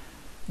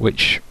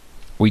 which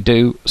we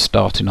do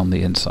starting on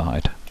the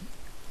inside.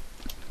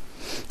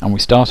 And we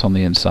start on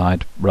the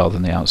inside rather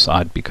than the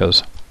outside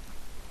because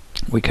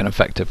we can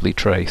effectively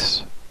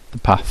trace the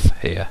path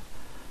here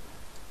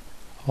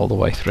all the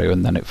way through,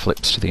 and then it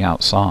flips to the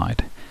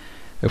outside.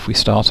 If we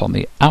start on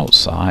the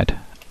outside,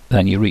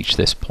 then you reach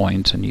this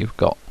point and you've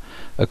got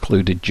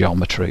occluded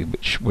geometry,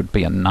 which would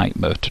be a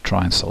nightmare to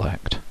try and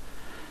select.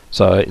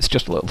 So it's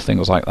just little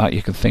things like that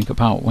you can think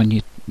about when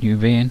you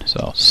UVing.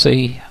 So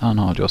C, and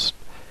I'll just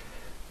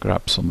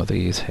grab some of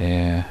these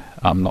here.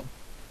 I'm not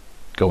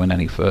going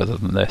any further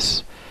than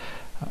this.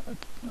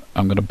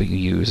 I'm going to be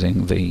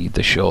using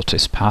the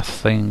shortest path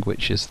thing,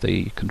 which is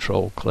the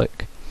control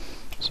click.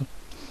 So,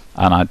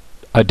 and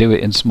I do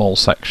it in small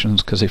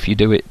sections, because if you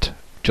do it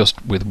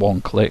just with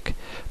one click,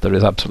 there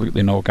is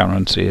absolutely no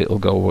guarantee it'll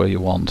go where you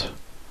want.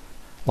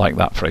 Like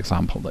that, for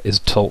example, that is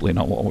totally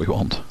not what we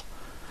want.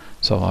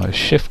 So I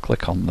shift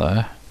click on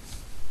there,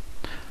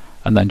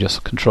 and then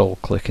just control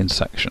click in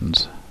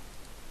sections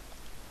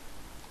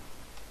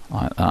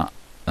like that,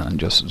 and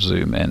just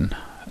zoom in,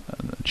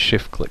 and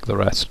shift click the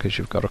rest because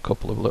you've got a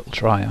couple of little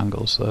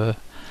triangles there,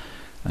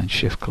 and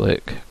shift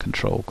click,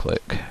 control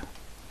click,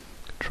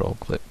 control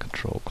click,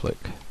 control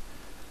click,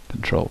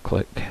 control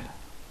click,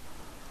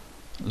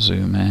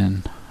 zoom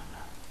in,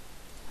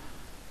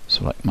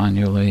 select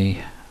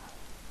manually,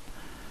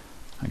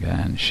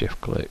 again shift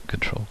click,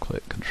 control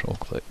click, control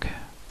click,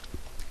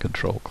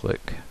 control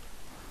click,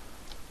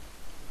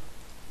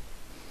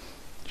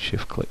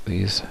 shift click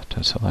these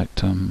to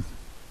select them,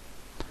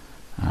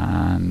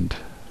 and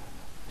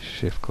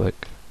shift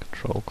click,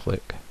 control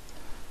click,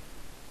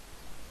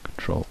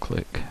 Control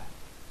click,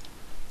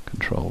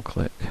 Control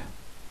click.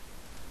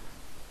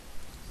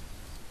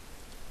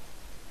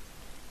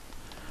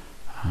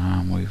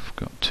 And we've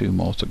got 2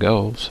 more to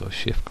go, so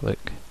Shift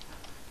click,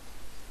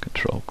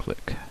 Control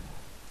click,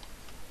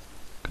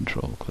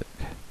 Control click,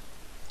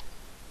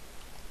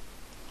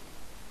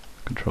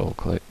 Control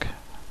click.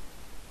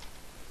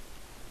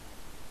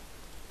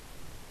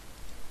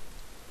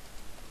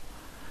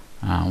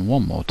 And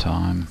one more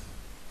time,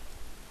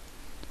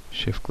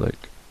 Shift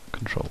click,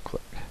 Control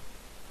click,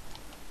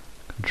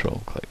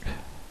 Control click.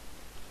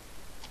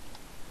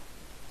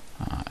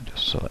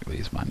 Just select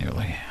these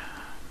manually.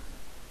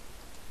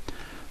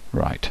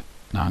 Right,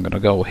 now I'm going to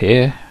go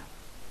here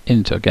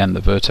into again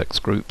the vertex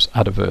groups,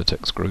 add a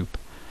vertex group,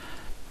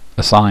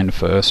 assign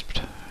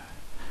first,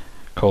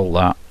 call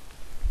that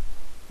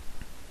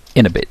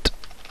inner bit,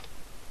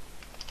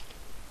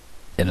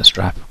 inner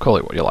strap, call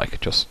it what you like,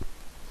 just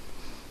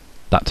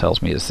that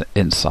tells me it's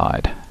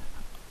inside.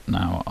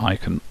 Now I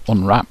can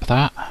unwrap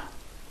that,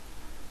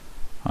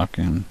 I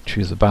can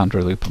choose the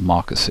boundary loop and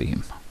mark a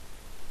seam.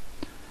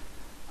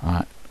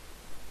 Right,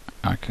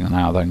 I can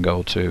now then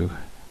go to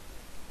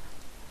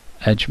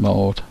edge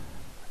mode,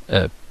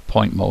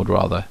 point mode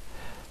rather,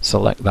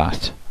 select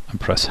that and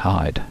press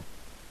hide.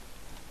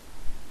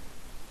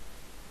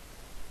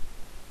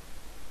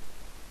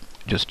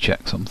 Just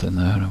check something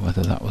there,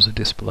 whether that was a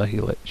display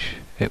glitch.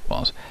 It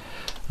was.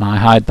 And I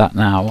hide that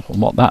now,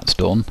 and what that's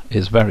done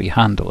is very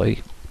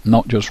handily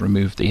not just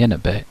remove the inner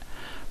bit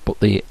but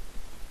the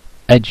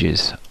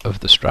edges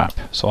of the strap,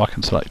 so I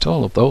can select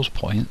all of those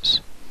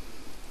points,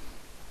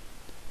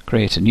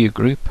 create a new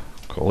group,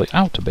 call it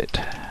outer bit,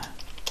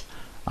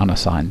 and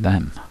assign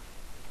them.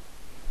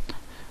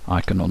 I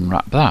can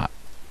unwrap that.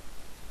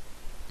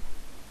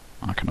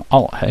 I can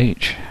Alt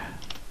H,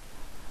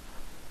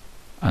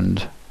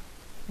 and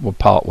we're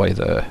part way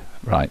there.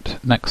 Right,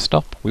 next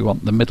stop, we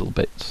want the middle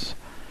bits.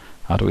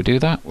 How do we do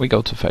that? We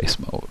go to face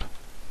mode.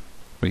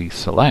 We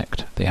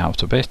select the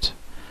outer bit,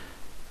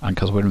 and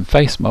because we're in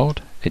face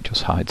mode, it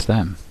just hides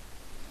them.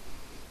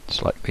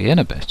 Select the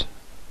inner bit,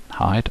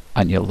 hide,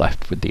 and you're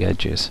left with the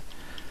edges.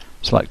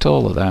 Select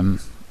all of them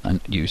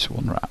and use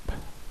unwrap.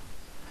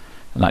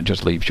 And that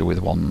just leaves you with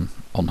one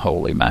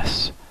unholy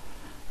mess.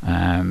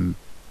 Now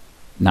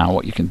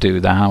what you can do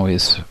now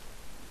is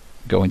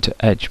go into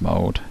edge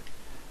mode,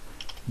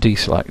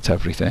 deselect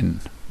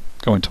everything,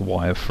 go into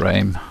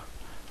wireframe,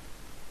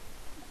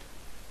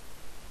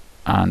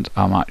 and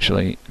I'm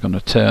actually going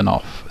to turn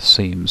off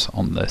seams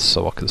on this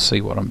so I can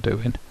see what I'm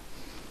doing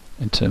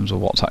in terms of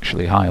what's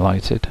actually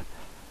highlighted.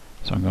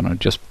 So I'm going to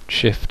just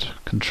Shift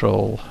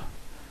Control,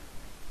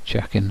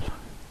 checking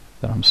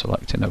that I'm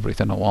selecting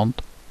everything I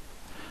want.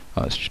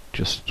 It's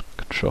just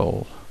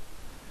Control,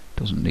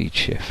 doesn't need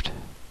Shift.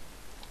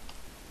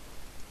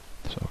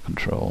 So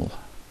Control,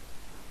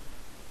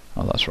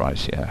 oh that's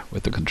right, yeah,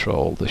 with the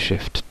Control the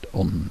Shift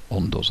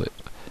undoes it.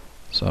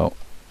 So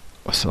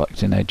we're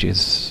selecting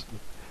edges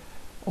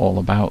all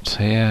about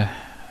here,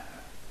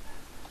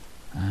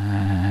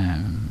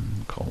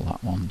 call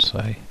that one,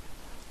 say.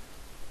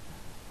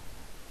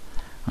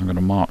 I'm going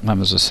to mark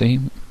them as a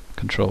seam,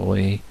 Control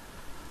E,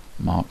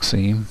 mark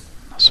seam,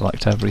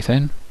 select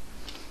everything,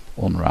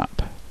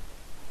 unwrap.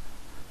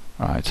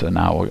 Right, so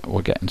now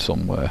we're getting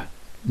somewhere.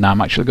 Now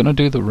I'm actually going to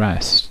do the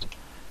rest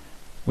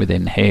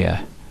within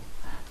here.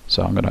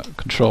 So I'm going to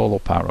Control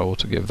up arrow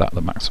to give that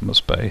the maximum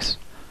space.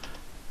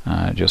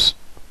 Just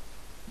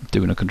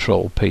doing a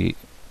Control P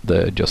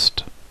there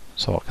just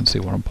so I can see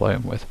what I'm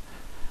playing with.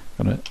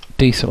 I'm going to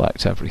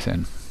deselect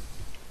everything,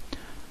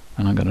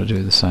 and I'm going to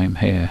do the same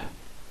here.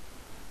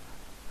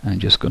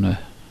 And just going to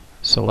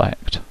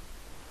select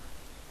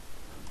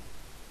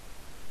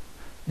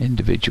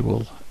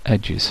individual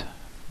edges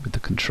with the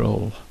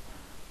Control.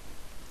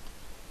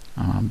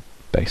 I'm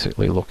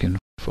basically looking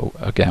for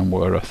again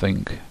where I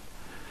think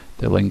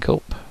they link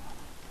up.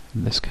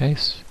 In this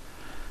case,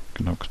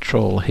 I'm going to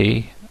Control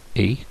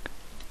E,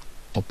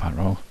 up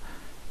arrow,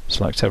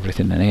 select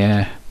everything in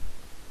here,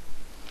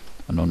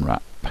 and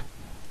unwrap.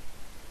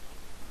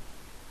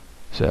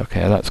 So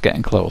okay, that's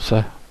getting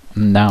closer.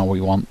 Now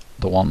we want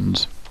the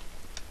ones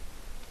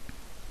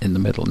in the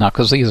middle. Now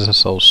because these are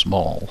so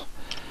small,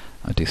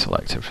 I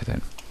deselect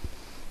everything.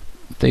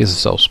 If these are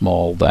so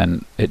small,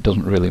 then it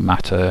doesn't really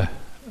matter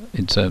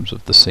in terms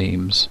of the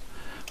seams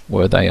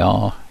where they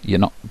are. You're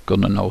not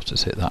gonna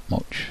notice it that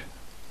much.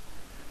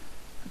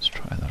 Let's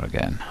try that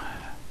again.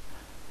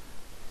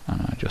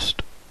 And I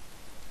just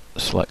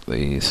select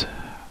these.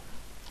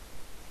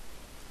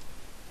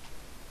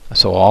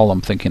 So all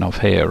I'm thinking of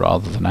here,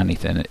 rather than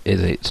anything,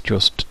 is it's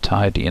just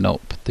tidying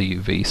up the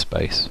UV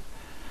space.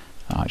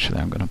 Actually,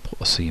 I'm going to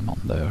put a seam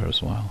on there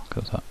as well,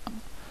 because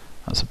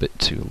that's a bit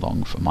too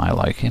long for my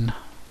liking.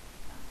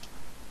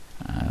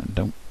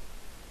 Don't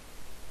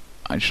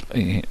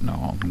actually, no,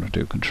 I'm going to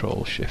do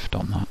Control Shift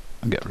on that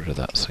and get rid of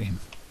that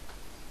seam.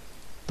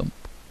 Dump.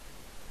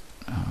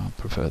 I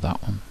prefer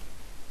that one.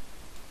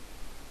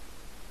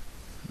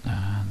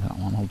 And that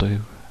one will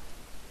do.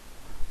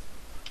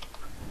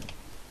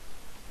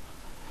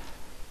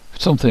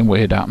 If something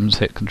weird happens,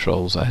 hit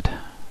Control Z.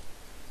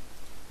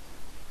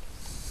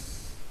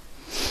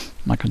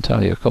 can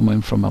tell you,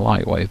 coming from a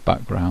lightwave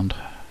background,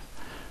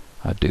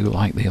 I do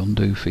like the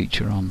undo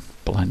feature on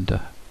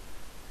Blender.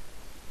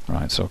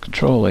 Right, so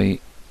Control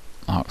E,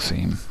 arc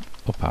seam,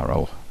 up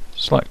arrow,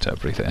 select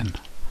everything,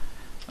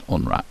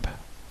 unwrap.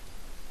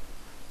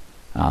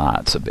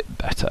 That's a bit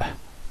better.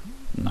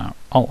 Now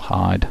Alt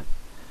hide,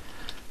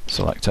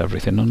 select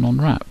everything and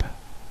unwrap.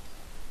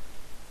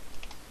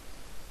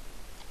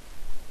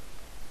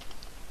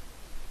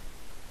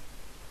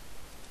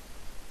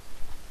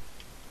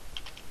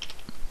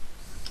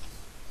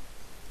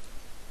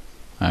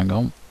 Hang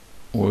on,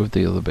 where have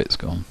the other bits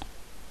gone?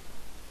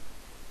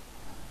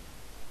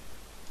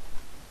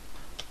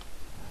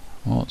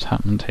 What's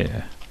happened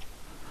here?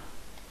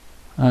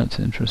 That's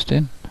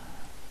interesting.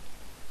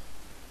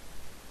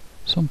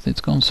 Something's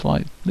gone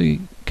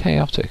slightly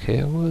chaotic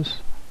here.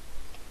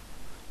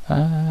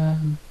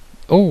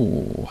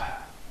 Oh,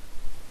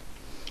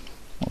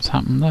 what's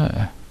happened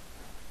there?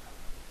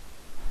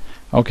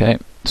 Okay,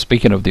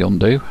 speaking of the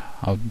undo,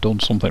 I've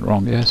done something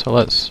wrong here, so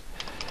let's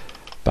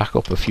back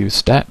up a few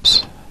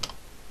steps.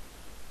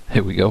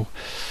 Here we go.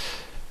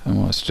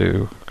 And let's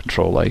do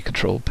Control A,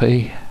 Control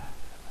P.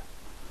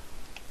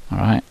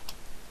 Alright.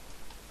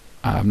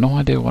 I have no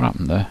idea what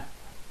happened there.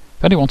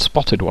 If anyone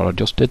spotted what I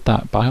just did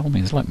that, by all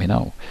means let me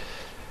know.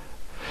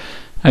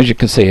 As you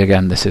can see,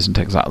 again, this isn't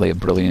exactly a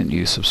brilliant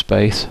use of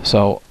space,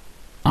 so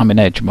I'm in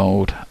edge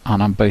mode,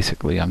 and I'm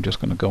just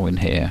going to go in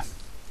here,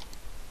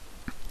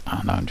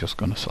 and I'm just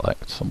going to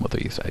select some of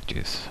these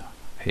edges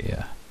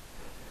here,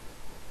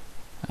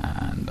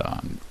 and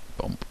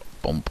bump,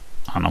 bump,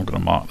 and I'm going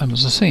to mark them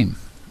as a seam,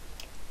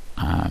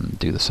 and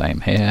do the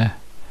same here.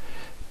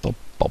 Bop,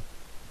 bop,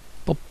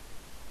 bop,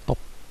 bop,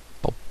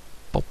 bop,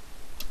 bop.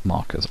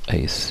 Mark as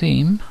a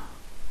seam.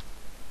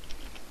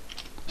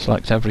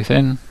 Select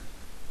everything.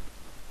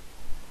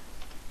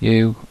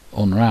 You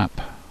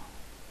unwrap.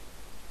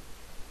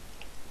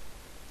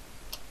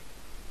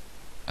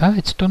 Oh,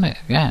 it's done it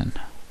again.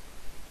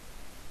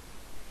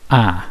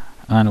 Ah,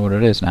 I know what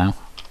it is now.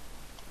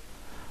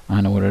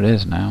 I know what it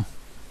is now.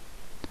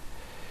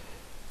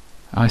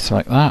 I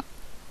select that.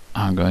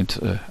 I'm going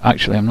to...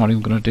 Actually, I'm not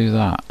even going to do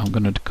that. I'm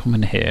going to come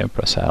in here,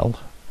 press L.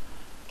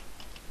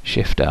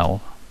 Shift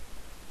L.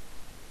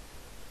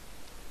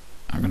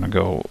 I'm going to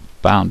go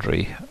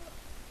boundary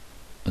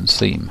and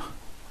seam.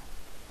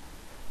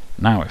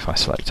 Now if I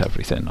select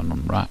everything and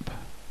unwrap,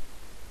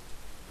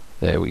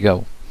 there we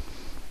go.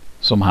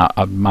 Somehow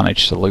I've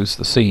managed to lose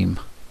the seam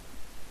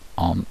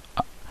on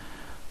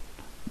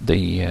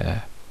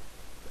the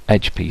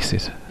edge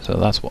pieces, so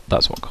that's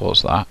what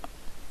caused that.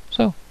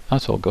 So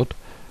that's all good.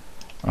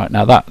 Right,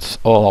 now that's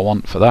all I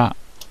want for that,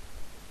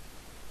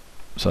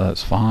 so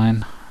that's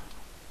fine.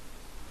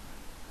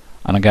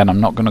 And again, I'm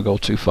not going to go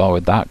too far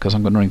with that because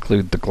I'm going to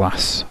include the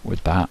glass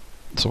with that.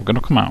 So we're going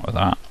to come out with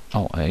that,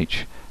 Alt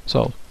H.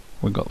 So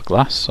we've got the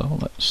glass, so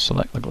let's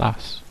select the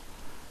glass.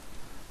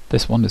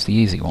 This one is the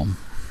easy one.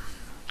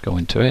 Go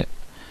into it,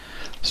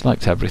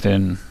 select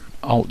everything,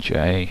 Alt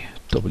J,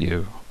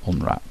 W,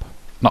 unwrap.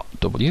 Not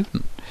W,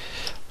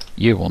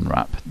 U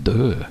unwrap,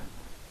 duh.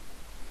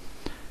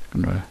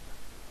 I'm going to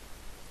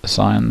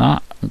assign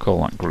that and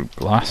call that group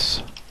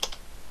glass.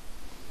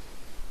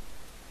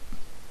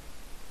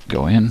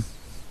 Go in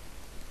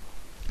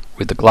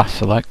with the glass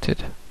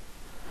selected.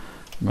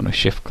 I'm going to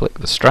shift click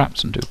the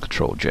straps and do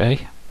Control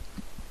J.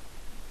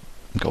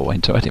 Go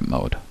into edit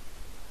mode.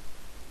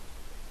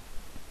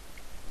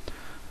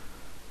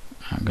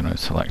 I'm going to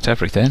select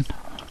everything.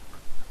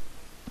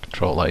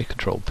 Control A,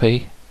 Control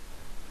P.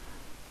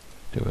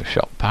 Do a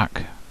shot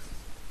pack.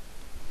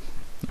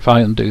 If I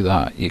undo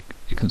that, you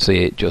can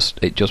see it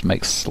just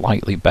makes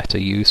slightly better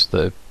use.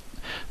 The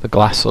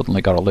glass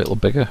suddenly got a little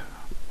bigger.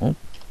 Oh,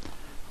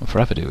 I'm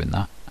forever doing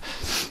that.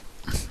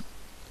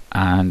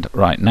 And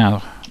right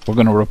now we're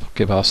going to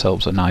give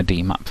ourselves an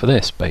ID map for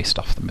this based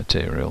off the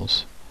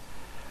materials.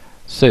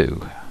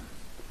 So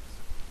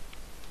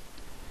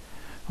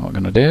what we're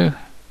going to do,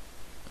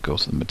 go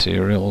to the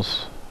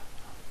materials,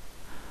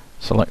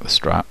 select the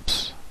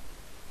straps,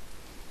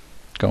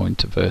 go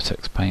into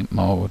vertex paint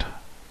mode,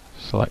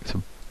 select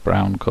a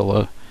brown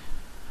colour,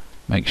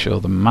 make sure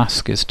the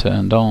mask is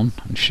turned on,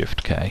 and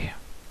Shift K.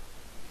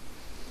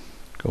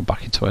 Go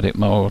back into edit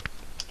mode,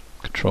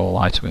 Control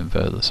I to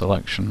invert the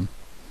selection,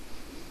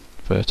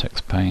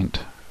 vertex paint,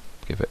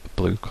 give it a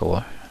blue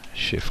colour,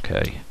 Shift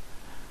K,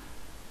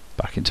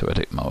 back into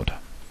edit mode.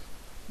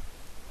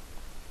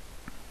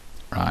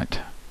 Right,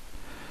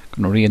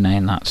 I'm going to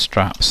rename that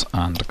straps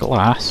and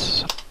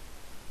glass,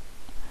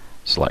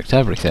 select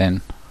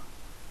everything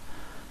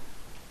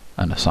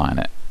and assign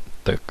it.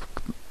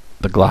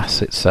 The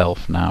glass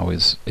itself now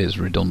is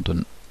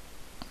redundant.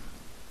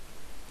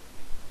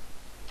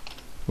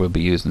 We'll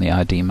be using the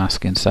ID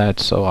mask instead,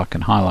 so I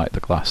can highlight the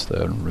glass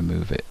there and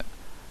remove it.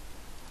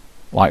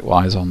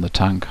 Likewise on the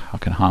tank, I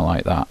can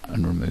highlight that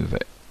and remove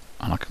it,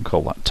 and I can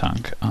call that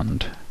tank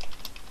and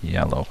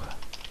yellow,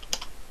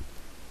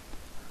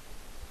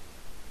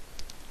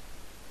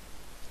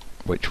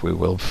 which we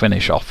will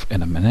finish off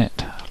in a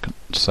minute. I can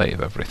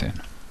save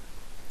everything.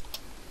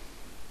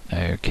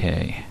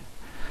 Okay,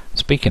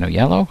 Speaking of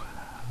yellow,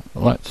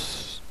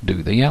 let's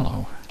do the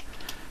yellow.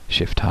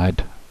 Shift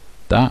hide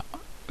that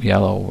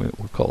yellow,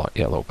 we'll call that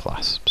yellow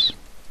clasps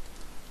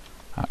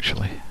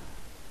actually.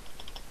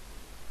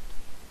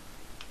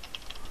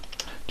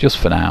 Just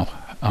for now.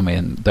 I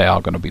mean, they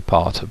are going to be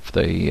part of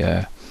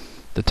the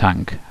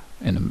tank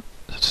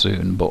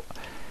soon, but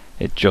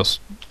it just,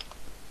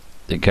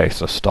 in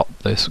case I stop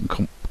this and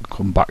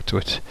come back to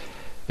it,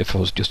 if I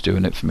was just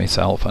doing it for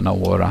myself, I know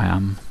where I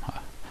am.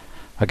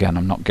 Again,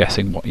 I'm not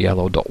guessing what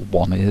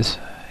yellow.1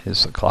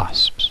 is the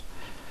clasps.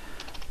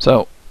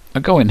 So I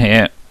go in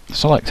here,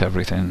 select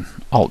everything,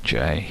 Alt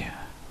J,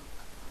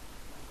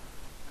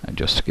 and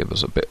just to give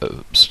us a bit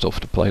of stuff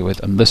to play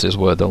with, and this is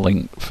where the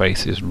link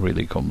faces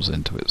really comes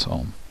into its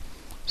own.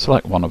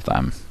 Select one of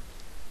them,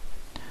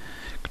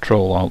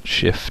 Control Alt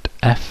Shift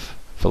F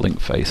for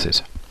link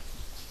faces,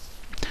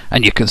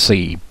 and you can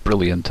see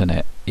brilliant in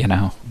it, you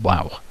know,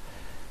 wow.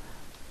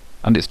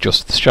 And it's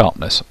just the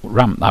sharpness,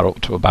 ramp that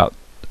up to about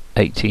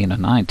 18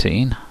 and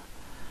 19,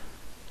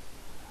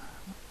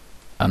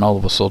 and all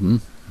of a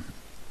sudden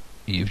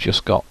you've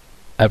just got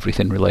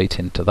everything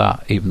relating to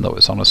that, even though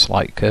it's on a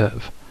slight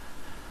curve.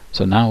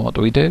 So now what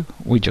do?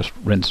 We just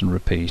rinse and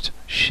repeat.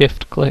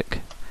 Shift click,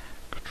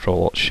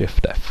 Control Alt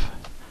Shift F,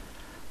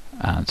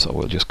 and so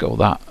we'll just go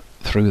that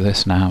through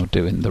this now,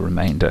 doing the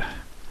remainder,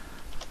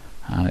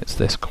 and it's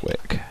this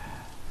quick.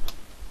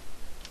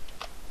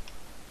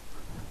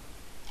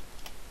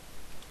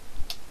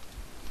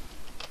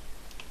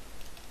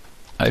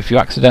 If you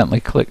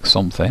accidentally click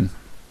something,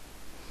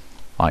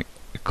 like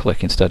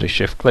click instead of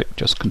shift click,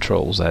 just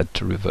Control Z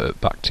to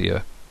revert back to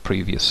your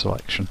previous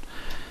selection,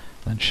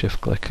 then shift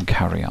click and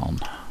carry on.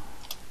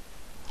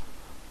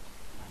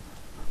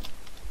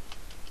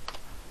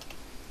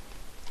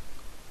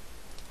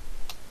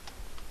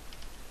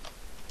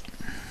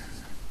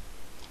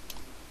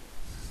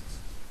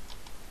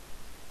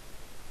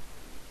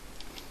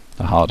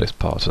 The hardest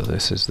part of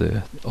this is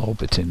the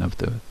orbiting of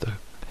the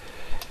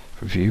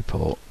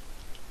viewport.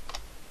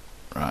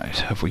 Right,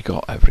 have we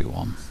got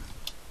everyone?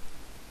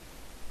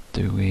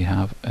 Do we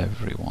have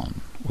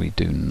everyone? We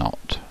do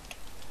not.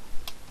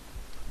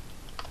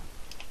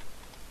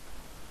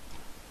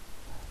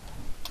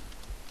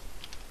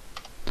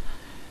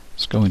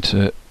 Let's go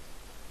into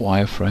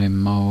wireframe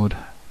mode.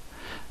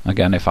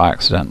 Again, if I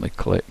accidentally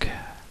click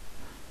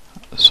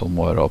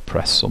somewhere or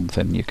press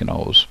something, you can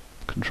always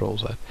Control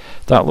Z.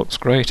 That looks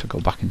great. I'll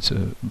go back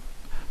into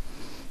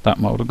that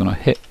mode. I'm going to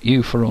hit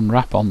U for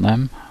unwrap on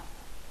them,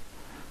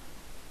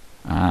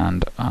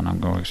 and I'm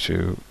going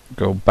to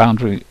go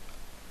boundary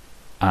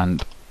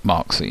and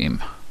mark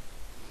seam.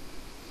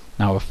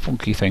 Now a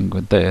funky thing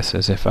with this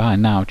is if I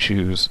now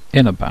choose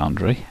inner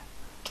boundary,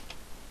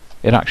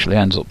 it actually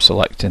ends up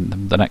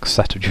selecting the next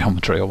set of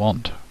geometry I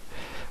want,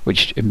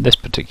 which in this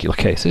particular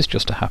case is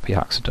just a happy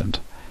accident.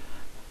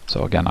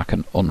 So again, I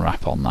can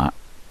unwrap on that,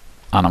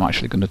 and I'm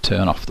actually going to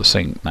turn off the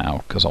sync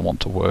now because I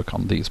want to work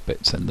on these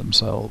bits in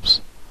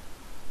themselves.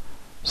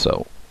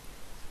 So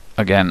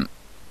again,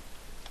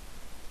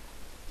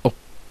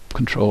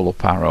 Control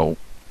up arrow,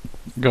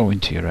 go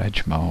into your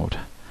edge mode,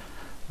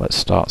 let's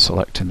start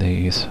selecting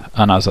these,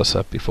 and as I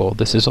said before,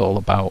 this is all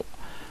about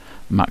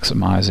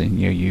maximizing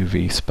your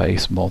UV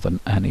space more than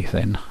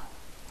anything.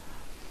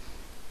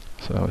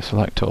 So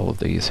select all of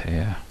these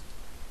here.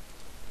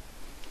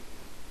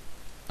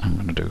 I'm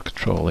going to do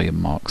Control E and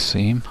mark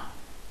seam.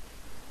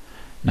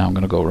 Now I'm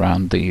going to go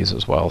around these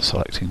as well,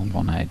 selecting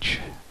one edge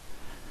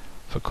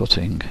for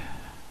cutting.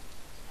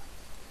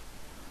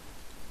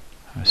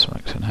 I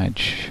select an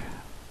edge.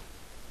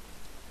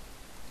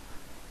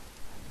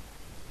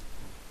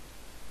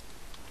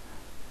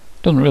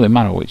 Doesn't really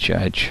matter which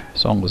edge,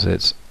 as long as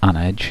it's an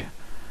edge.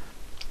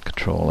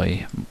 Control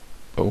E,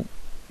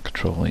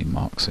 Control E,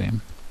 mark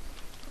seam,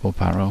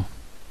 up arrow.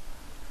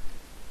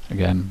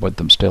 Again, with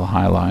them still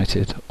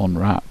highlighted,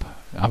 unwrap,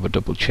 have a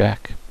double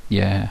check.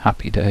 Yeah,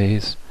 happy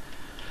days.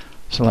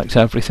 Select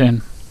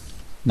everything.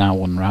 Now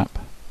unwrap.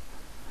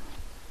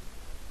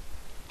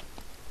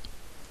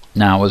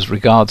 Now, as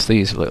regards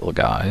these little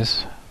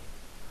guys,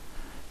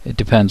 it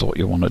depends what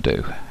you want to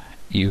do.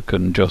 You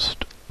can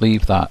just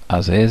leave that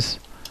as is.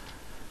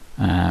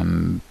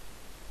 And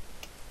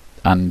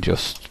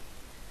just,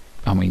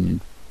 I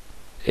mean,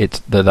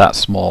 they're that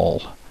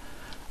small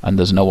and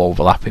there's no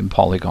overlapping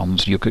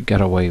polygons, you could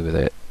get away with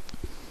it.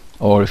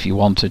 Or if you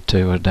wanted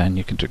to, then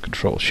you can do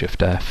Control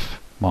Shift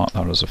F, mark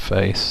that as a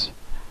face,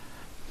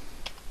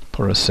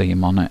 put a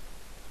seam on it,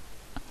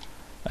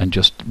 and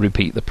just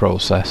repeat the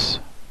process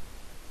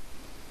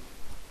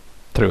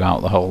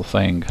throughout the whole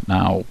thing.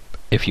 Now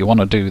if you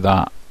want to do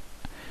that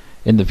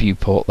in the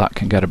viewport, that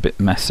can get a bit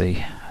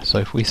messy. So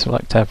if we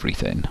select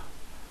everything,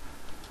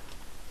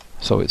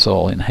 so it's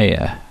all in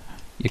here,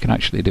 you can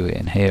actually do it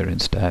in here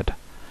instead.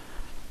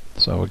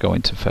 So we're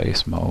going to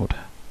face mode,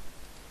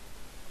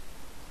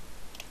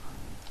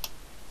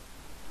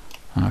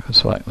 and I can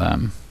select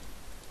them,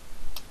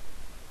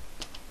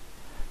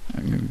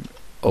 and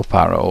up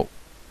arrow,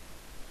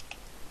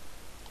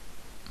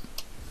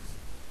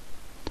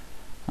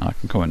 and I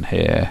can go in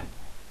here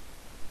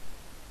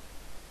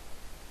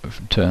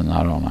I've turned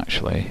that on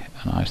actually,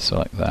 and I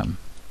select them,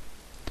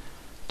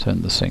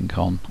 turn the sync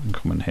on, and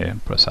come in here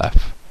and press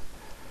F,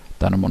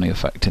 then I'm only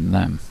affecting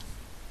them.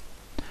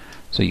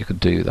 So you could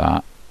do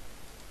that,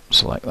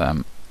 select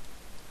them,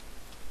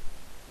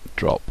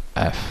 drop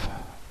F,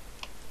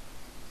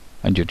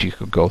 and you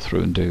could go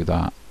through and do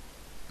that.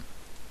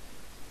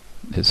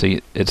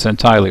 It's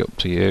entirely up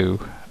to you.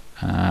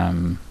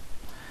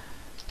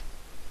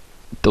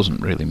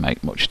 Doesn't really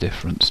make much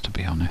difference, to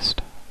be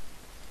honest.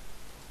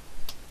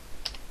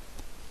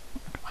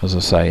 As I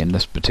say, in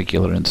this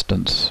particular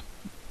instance,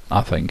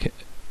 I think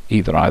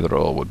either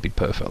or would be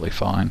perfectly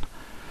fine.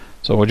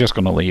 So we're just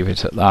going to leave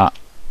it at that,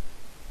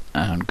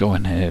 and go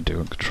in here, do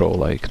a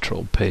Control A,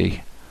 Control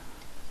P,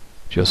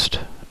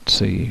 just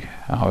see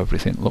how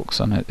everything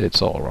looks, and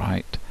it's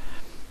alright.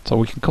 So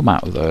we can come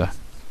out of there,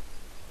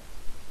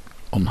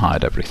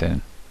 unhide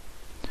everything.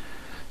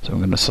 So I'm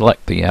going to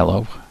select the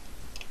yellow,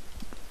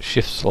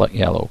 Shift select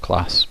yellow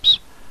clasps,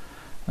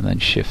 and then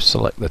Shift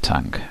select the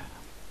tank,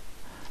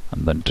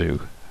 and then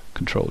do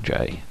Control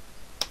J.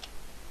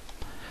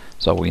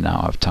 So we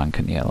now have tank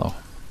and yellow.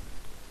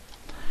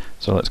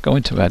 So let's go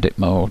into edit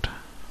mode,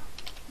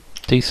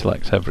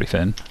 deselect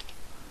everything,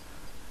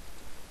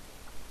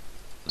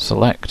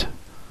 select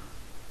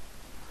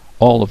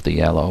all of the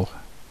yellow,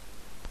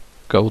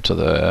 go to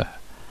the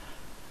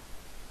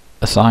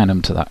assign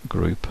them to that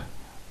group,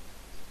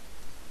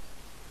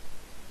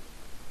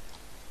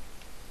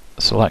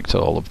 select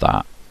all of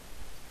that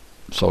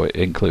so it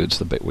includes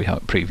the bit we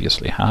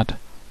previously had,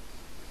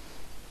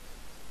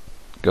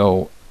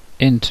 go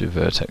into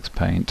vertex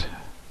paint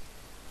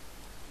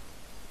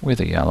with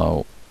a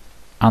yellow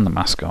and the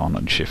mask on,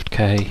 and Shift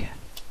K.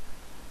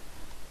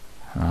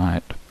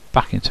 Right,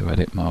 back into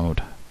edit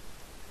mode.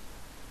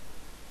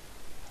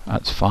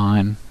 That's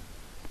fine,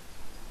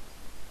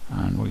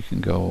 and we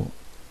can go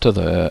to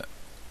there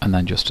and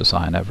then just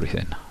assign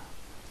everything.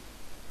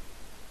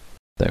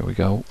 There we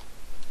go.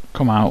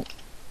 Come out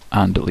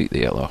and delete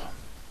the yellow.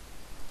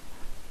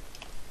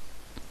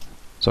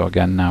 So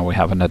again, now we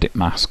have an edit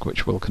mask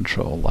which will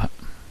control that,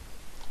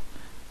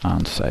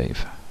 and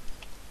save.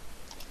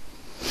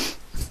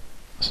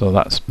 So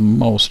that's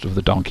most of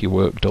the donkey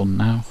work done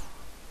now.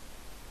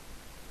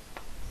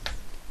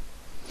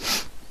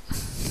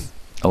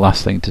 The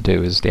last thing to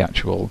do is the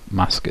actual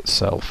mask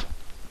itself,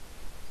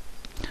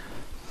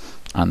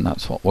 and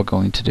that's what we're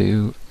going to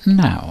do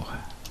now.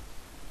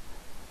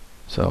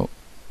 So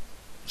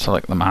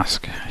select the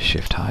mask,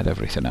 Shift hide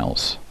everything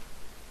else.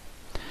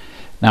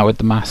 Now with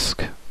the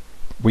mask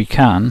we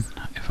can,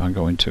 if I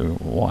go into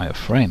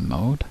wireframe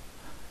mode,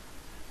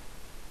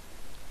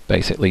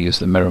 basically use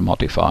the mirror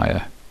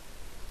modifier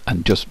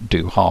and just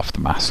do half the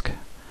mask.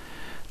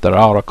 There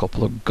are a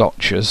couple of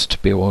gotchas to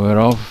be aware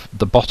of.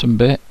 The bottom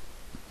bit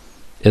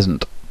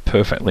isn't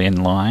perfectly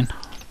in line.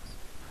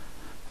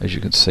 As you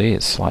can see,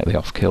 it's slightly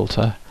off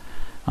kilter,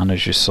 and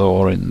as you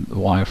saw in the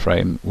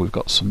wireframe, we've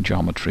got some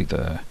geometry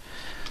there.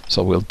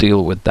 So we'll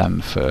deal with them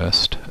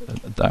first,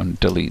 then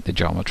delete the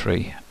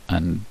geometry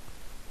and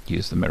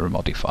use the mirror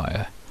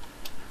modifier.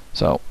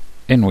 So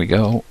in we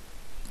go,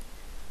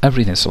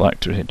 everything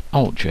selected,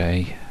 Alt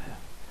J,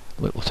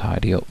 little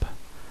tidy up.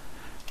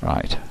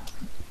 Right,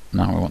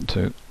 now we want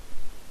to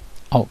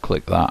alt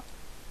click that,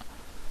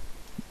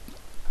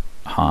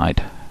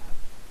 hide,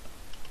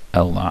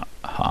 L that,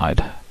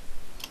 hide.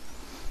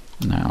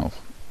 Now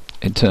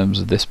in terms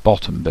of this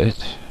bottom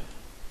bit,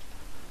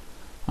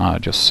 I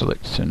just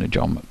selected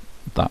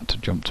that to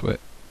jump to it.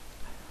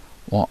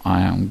 What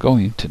I am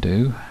going to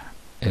do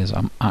is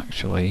I'm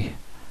actually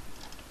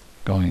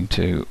going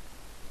to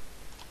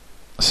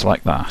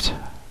select that,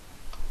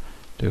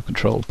 do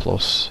Control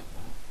plus,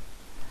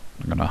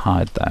 I'm going to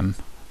hide them,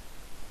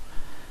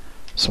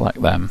 select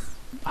them,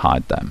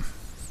 hide them,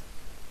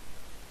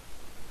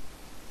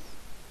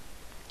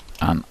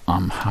 and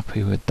I'm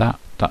happy with that.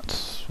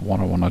 That's what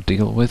I want to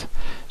deal with.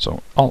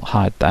 So Alt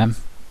hide them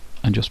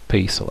and just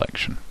P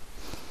selection,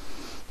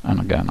 and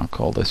again I'll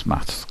call this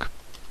mask,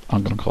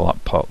 I'm going to call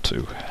that part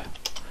 2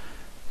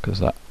 because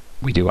that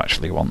we do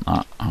actually want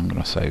that. I'm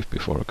going to save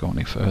before I go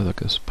any further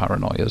because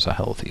paranoia is a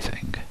healthy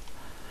thing.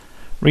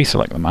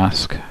 Reselect the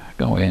mask,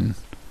 go in,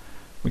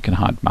 we can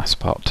hide mask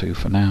part 2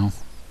 for now.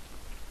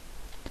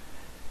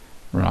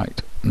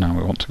 Right, now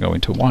we want to go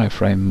into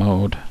wireframe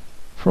mode,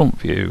 front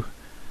view,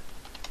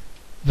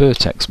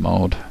 vertex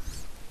mode,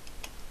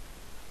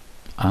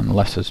 and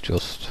let us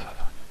just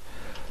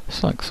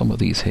select some of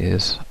these here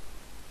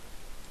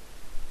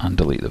and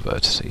delete the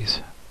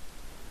vertices.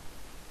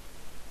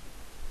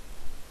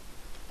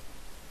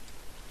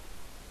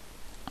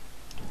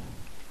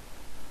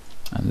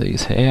 And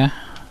these here,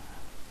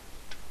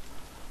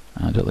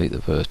 and delete the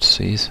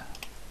vertices,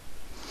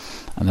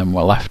 and then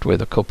we're left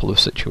with a couple of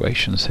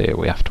situations here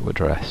we have to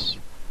address.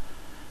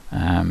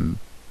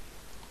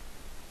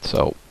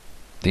 So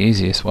the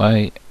easiest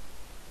way,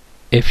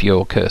 if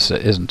your cursor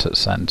isn't at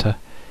center,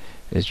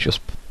 is just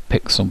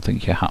pick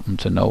something you happen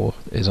to know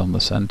is on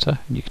the center,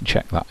 and you can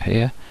check that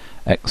here,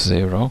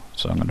 X0.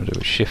 So I'm going to do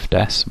a Shift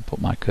S and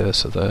put my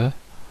cursor there.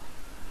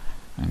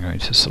 I'm going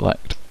to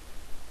select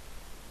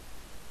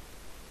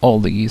all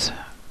these.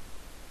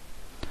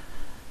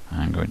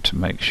 I'm going to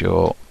make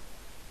sure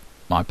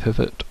my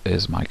pivot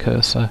is my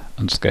cursor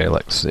and scale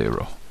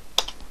X0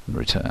 and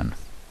return.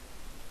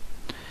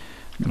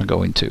 I'm going to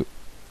go into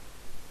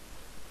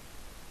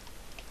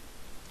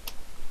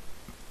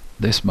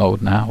this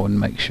mode now and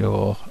make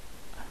sure,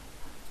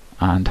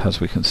 and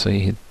as we can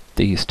see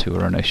these two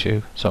are an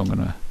issue, so I'm going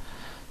to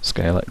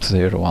scale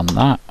X0 on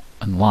that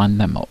and line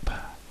them up,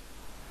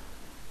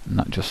 and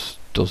that just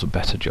does a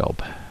better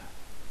job.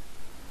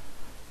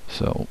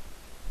 So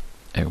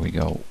here we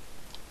go.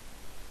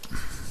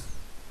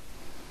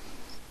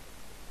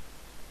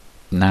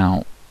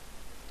 Now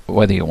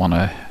whether you want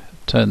to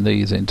turn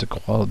these into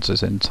quads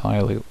is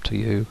entirely up to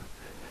you,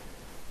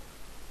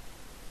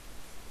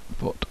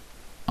 but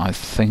I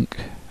think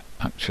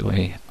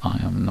actually I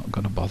am not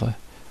going to bother.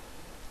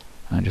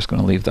 I'm just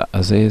going to leave that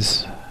as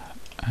is.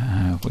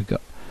 We've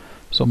got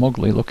some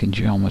ugly looking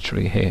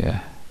geometry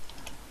here,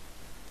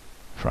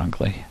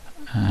 frankly.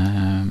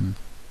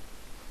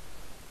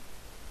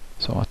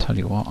 So I'll tell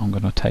you what, I'm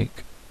going to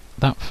take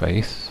that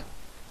face.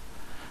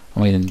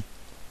 I mean, it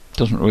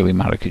doesn't really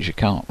matter because you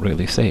can't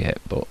really see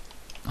it, but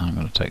I'm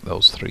going to take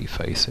those three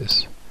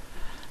faces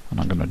and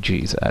I'm going to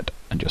GZ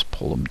and just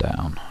pull them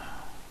down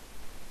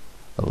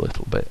a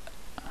little bit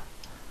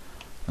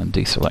and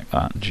deselect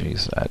that and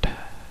GZ.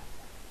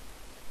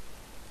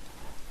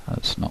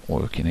 That's not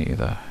working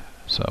either,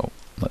 so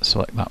let's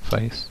select that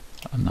face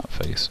and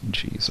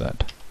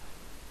GZ.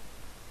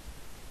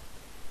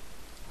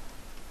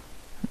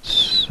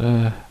 It's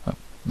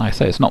I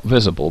say it's not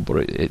visible,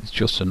 but it's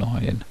just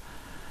annoying.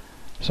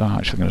 So I'm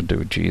actually going to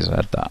do a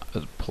GZ that,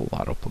 pull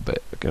that up a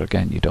bit.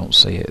 Again, you don't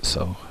see it,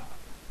 so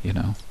you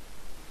know,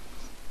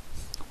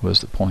 where's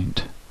the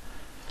point?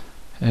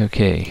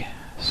 Okay,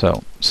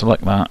 so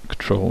select that,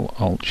 Control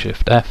Alt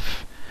Shift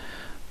F,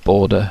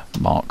 border,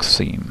 mark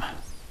seam.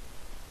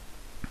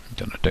 I'm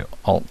going to do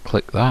Alt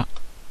click that,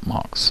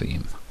 mark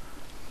seam.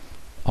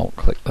 Alt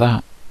click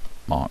that,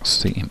 mark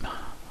seam.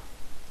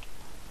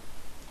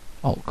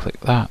 Alt click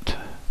that,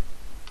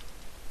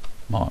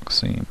 mark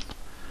seam.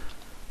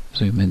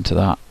 Zoom into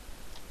that.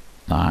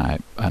 I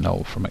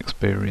know from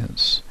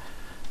experience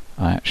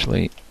I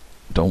actually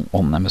don't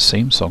want them as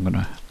seams, so I'm going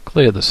to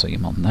clear the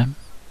seam on them,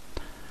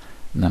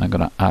 and then I'm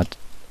going to add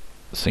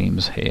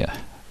seams here.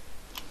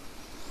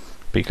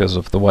 Because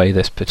of the way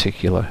this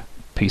particular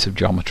piece of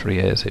geometry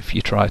is, if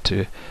you try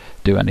to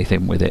do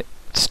anything with it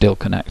still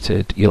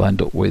connected, you'll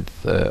end up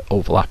with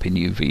overlapping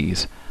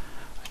UVs.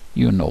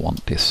 You don't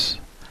want this.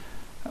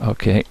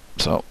 Okay,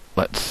 so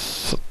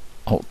let's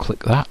alt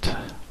click that.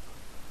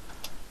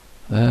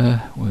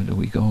 Where do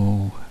we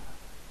go?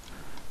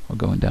 We're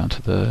going down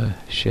to the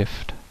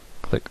shift,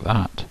 click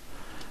that,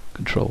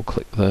 control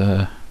click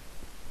the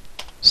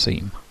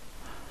seam.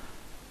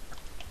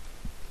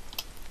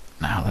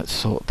 Now let's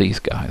sort these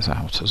guys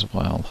out as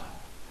well.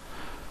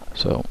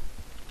 So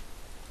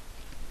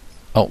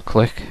alt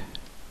click,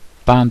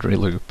 boundary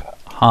loop,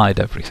 hide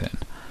everything.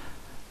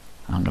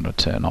 I'm going to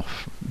turn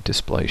off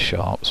display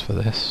sharps for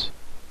this,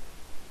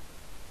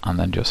 and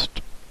then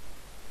just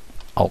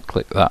alt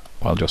click that,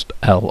 well just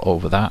L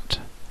over that.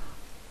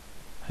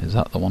 Is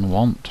that the one I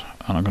want?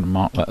 And I'm going to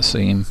mark that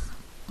seam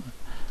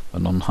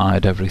and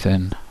unhide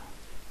everything.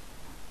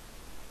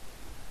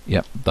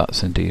 Yep,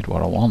 that's indeed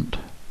what I want.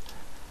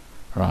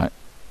 Right,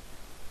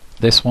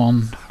 this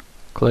one,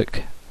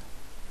 click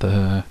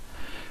the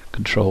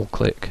control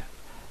click.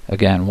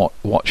 Again,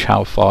 watch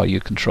how far you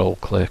control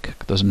click.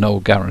 There's no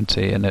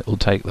guarantee and it'll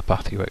take the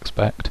path you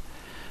expect.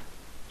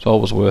 It's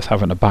always worth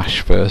having a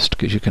bash first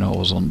because you can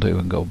always undo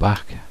and go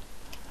back.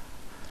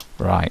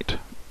 Right,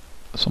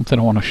 something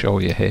I want to show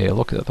you here.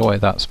 Look at the way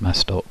that's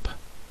messed up,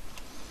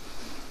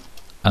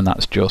 and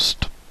that's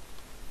just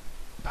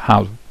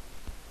how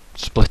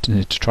splitting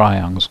into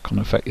triangles can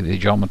affect the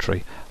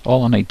geometry.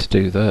 All I need to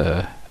do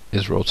there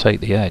is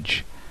rotate the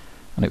edge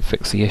and it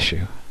fixed the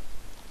issue.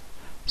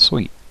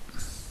 Sweet.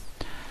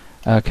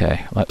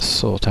 Okay, let's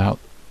sort out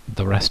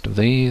the rest of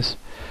these.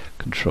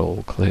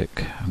 Control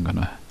click. I'm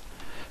gonna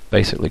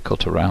basically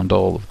cut around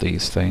all of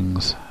these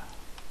things.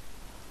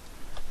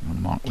 I'm going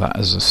to mark that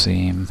as a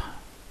seam.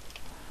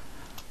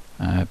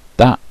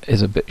 That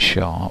is a bit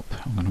sharp.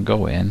 I'm going to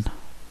go in.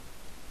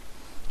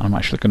 I'm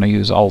actually going to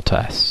use Alt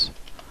S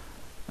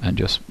and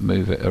just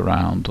move it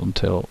around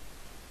until,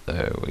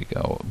 there we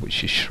go,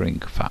 which is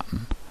shrink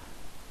fatten.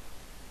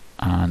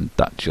 And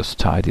that just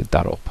tidied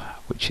that up,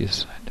 which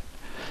is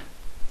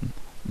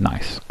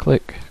nice.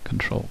 Click,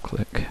 control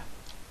click,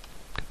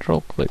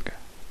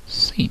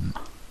 seam.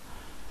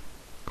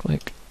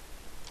 Click,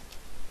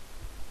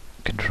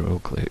 control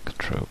click,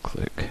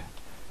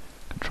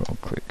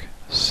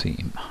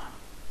 seam.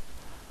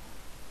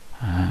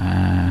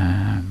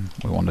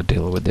 We want to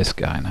deal with this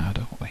guy now,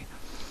 don't we?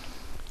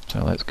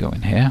 So let's go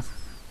in here.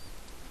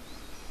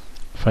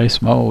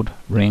 Face mode,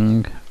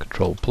 ring,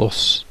 control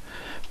plus,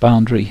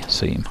 boundary,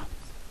 seam.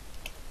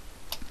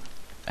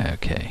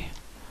 Okay.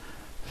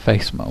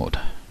 Face mode,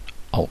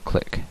 alt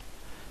click,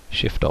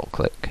 shift alt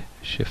click,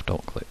 shift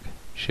alt click,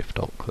 shift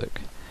alt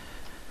click,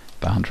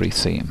 boundary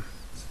seam.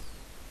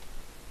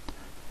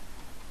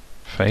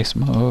 face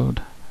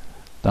mode,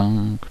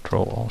 done,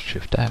 Control Alt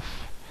Shift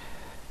F,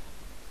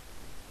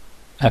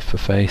 F for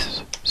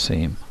face,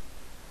 seam.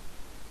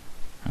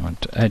 I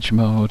went to edge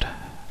mode,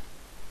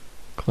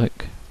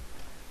 click,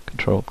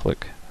 Control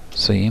click,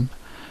 seam.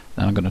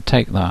 Then I'm going to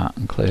take that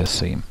and clear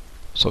seam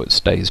so it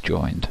stays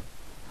joined.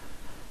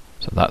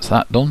 So that's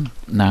that done.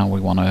 Now we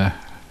want to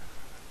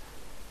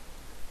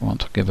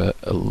give a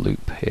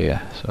loop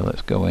here. So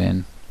let's go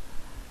in,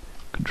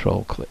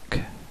 Control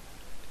click,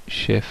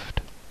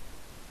 Shift,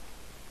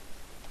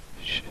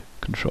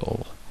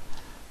 Control,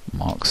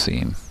 mark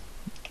seam.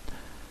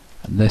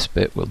 And this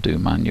bit we'll do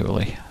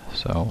manually.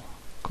 So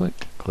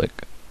click,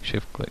 click,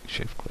 Shift click,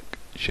 Shift click,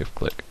 Shift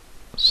click,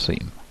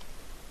 seam.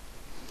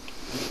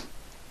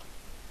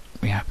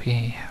 We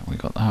happy? We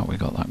got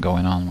that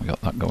going on, we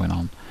got that going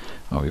on.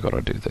 Oh, we've got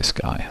to do this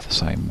guy the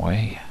same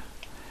way.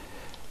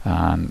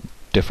 And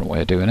different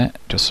way of doing it,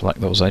 just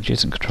select those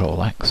edges and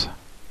Control X.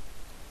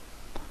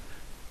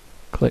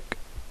 Click,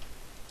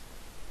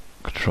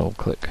 Control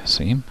click,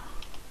 seam.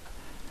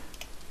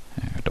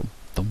 Dum,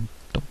 dum,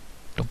 dum,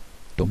 dum,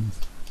 dum.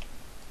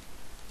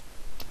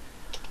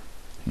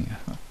 Yeah.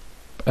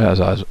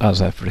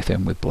 As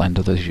everything with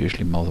Blender, there's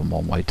usually more than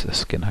one way to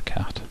skin a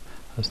cat,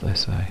 as they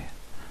say.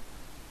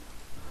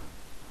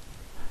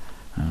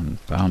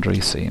 And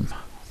boundary seam.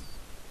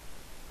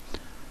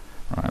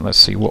 Right, let's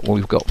see what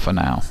we've got for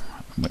now.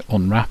 We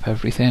unwrap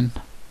everything,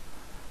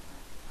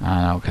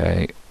 and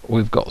okay,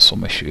 we've got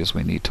some issues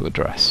we need to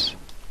address.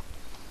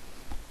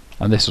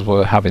 And this is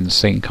where having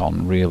sync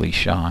on really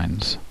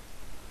shines.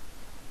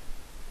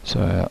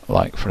 So,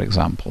 like for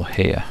example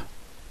here.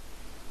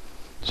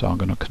 So I'm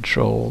going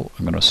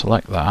to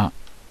select that,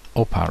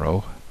 up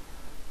arrow,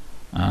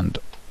 and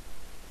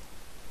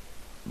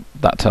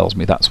that tells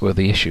me that's where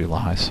the issue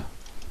lies.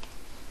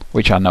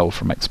 Which I know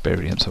from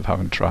experience of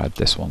having tried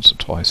this once or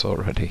twice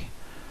already.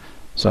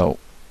 So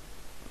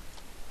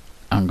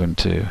I'm going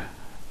to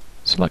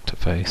select a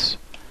face,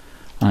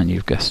 and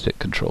you've guessed it,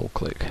 Control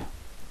click.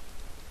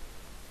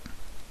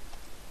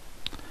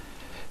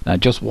 Now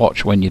just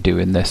watch when you're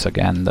doing this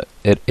again that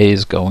it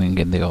is going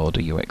in the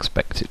order you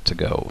expect it to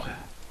go.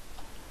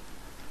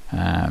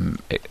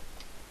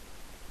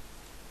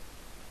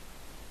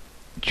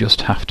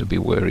 Just have to be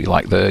wary,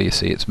 like there you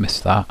see it's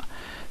missed that.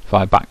 If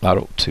I back that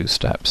up 2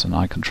 steps and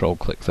I Control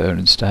click there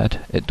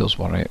instead, it does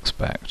what I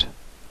expect.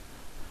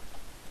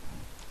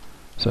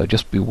 So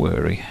just be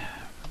wary.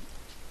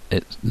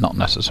 It's not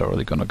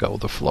necessarily going to go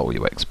the flow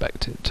you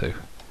expect it to.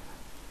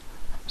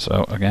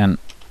 So again,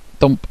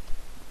 dump.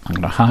 I'm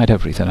going to hide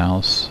everything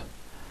else.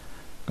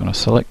 I'm going to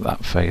select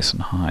that face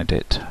and hide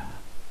it.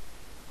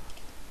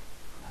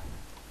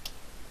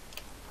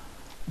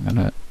 I'm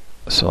going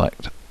to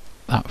select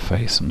that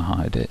face and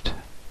hide it.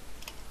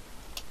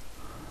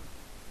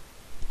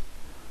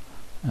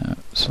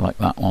 Select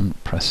that one,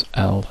 press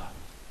L.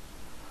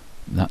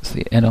 That's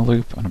the inner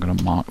loop, and I'm going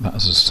to mark that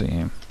as a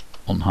seam.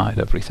 Unhide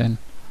everything.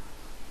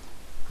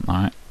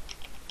 Right.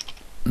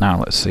 Now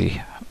let's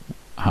see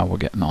how we're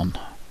getting on.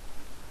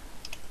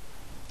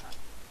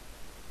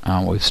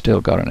 And we've still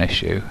got an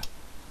issue.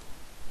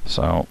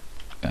 So,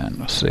 and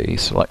we'll see,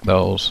 select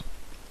those,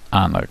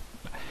 and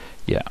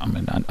yeah, I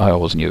mean, I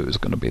always knew it was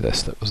going to be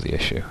this that was the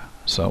issue.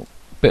 So,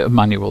 bit of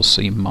manual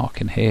seam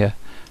marking here.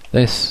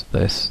 This,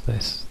 that,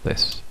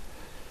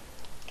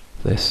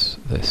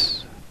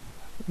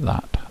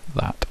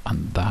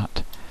 and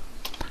that.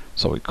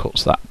 So it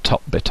cuts that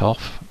top bit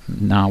off.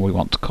 Now we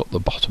want to cut the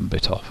bottom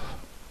bit off.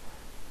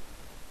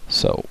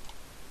 So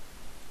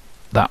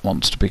that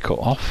wants to be cut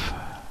off.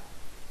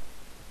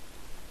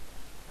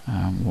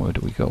 Where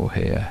do we go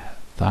here?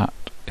 That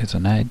is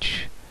an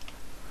edge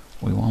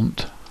we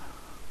want.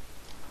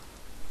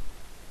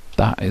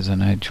 That is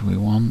an edge we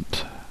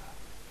want.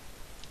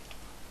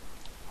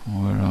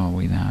 Where are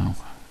we now?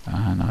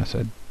 And I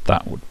said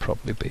that would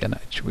probably be an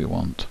edge we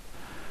want.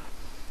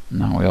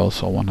 Now we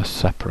also want to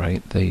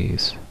separate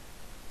these.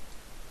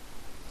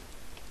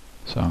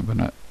 So I'm going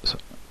to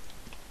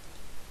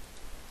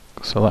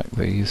select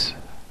these.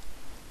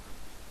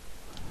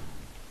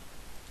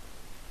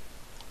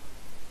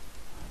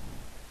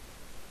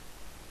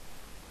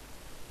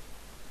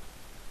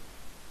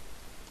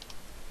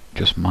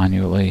 Just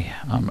manually.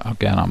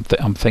 Again,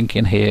 I'm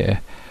thinking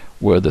here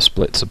where the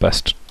splits are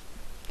best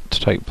to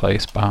take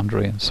place.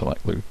 Boundary and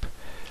select loop.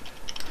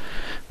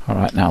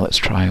 Alright, now let's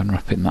try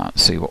unwrapping that and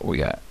see what we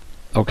get.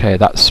 Okay,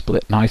 that's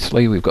split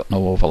nicely. We've got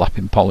no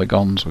overlapping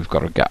polygons. We've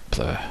got a gap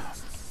there.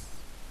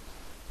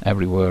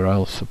 Everywhere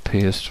else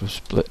appears to have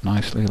split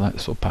nicely.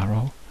 Let's up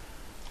arrow.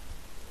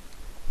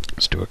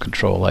 Let's do a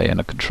Control A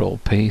and a Control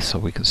P so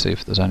we can see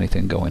if there's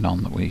anything going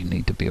on that we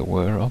need to be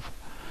aware of.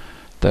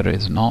 There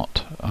is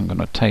not. I'm going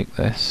to take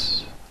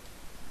this.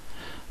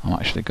 I'm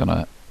actually going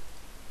to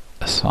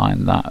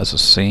assign that as a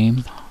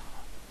seam.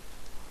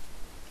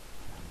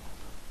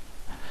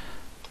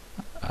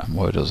 And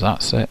where does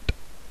that sit?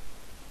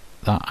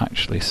 That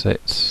actually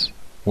sits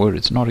where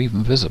it's not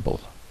even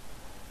visible.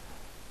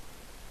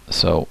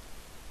 So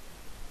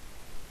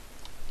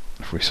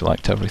if we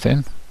select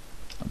everything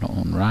and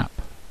unwrap,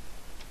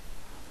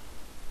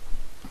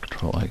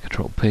 Control A,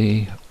 Control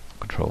P,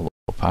 Control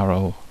up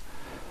arrow.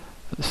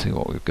 Let's see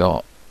what we've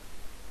got.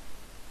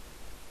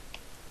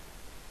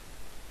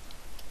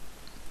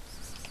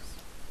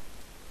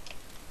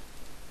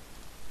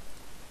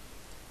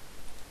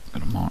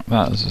 I'm going to mark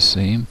that as a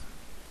seam.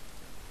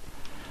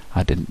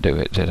 I didn't do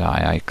it, did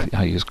I?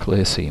 I used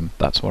clear seam.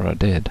 That's what I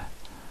did.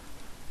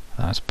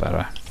 That's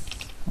better.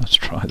 Let's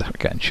try that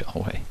again,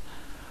 shall we?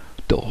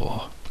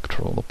 Door.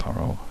 Control up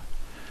arrow.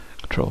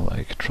 Control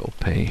A, Control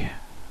P.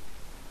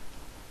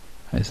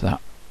 Is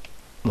that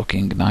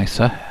looking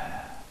nicer?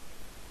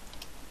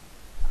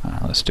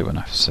 Let's do an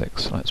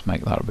F6. Let's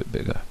make that a bit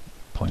bigger.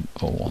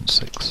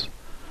 0.016.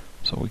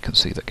 So we can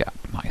see the gap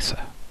nicer.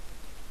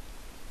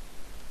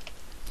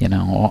 You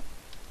know what?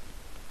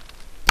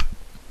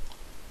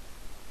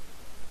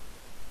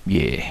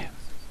 Yeah.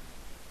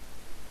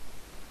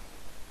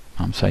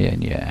 I'm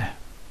saying yeah.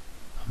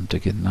 I'm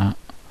digging that.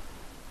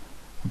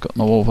 I've got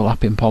no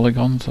overlapping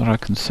polygons that I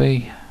can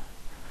see.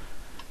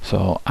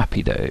 So,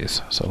 happy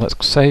days. So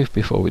let's save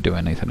before we do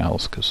anything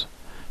else, because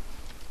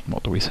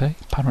what do we say?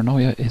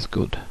 Paranoia is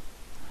good.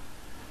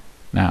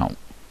 Now,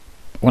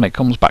 when it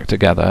comes back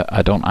together,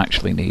 I don't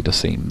actually need a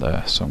seam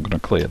there, so I'm going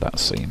to clear that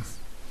seam,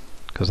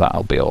 because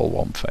that'll be all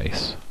one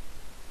face.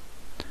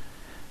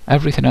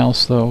 Everything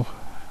else though,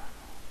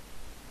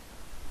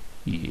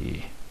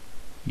 yeah,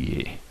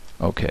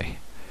 okay.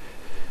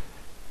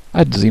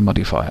 Add Z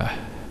modifier,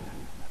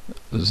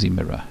 Z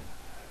mirror,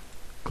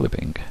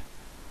 clipping.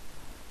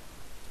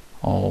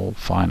 All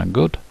fine and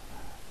good.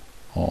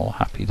 All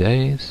happy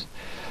days.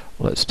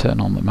 Let's turn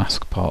on the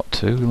mask part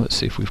 2. Let's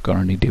see if we've got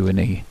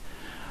any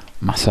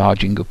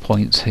massaging of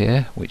points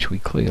here, which we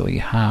clearly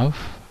have.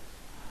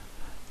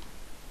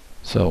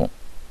 So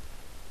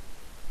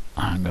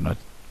I'm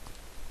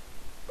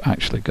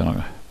actually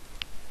gonna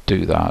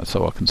do that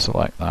so I can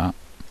select that.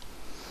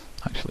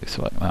 Actually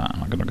select that,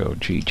 and I'm gonna go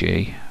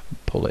GG,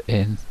 pull it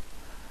in.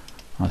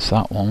 That's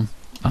that one.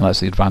 And that's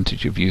the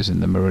advantage of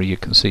using the mirror. You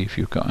can see if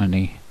you've got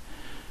any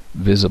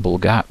visible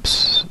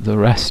gaps. The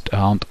rest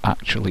aren't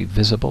actually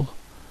visible.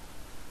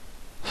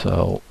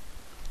 So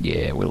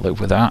yeah, we'll live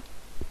with that.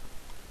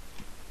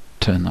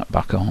 Turn that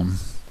back on.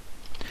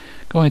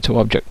 Go into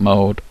object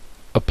mode,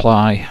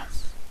 apply,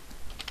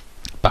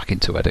 back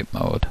into edit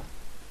mode.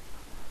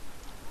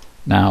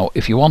 Now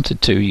if you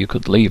wanted to, you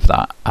could leave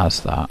that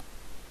as that.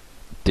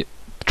 The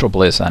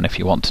trouble is then, if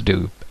you want to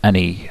do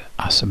any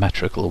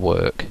asymmetrical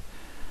work,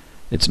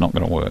 it's not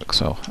going to work,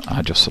 so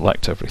I just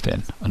select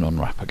everything and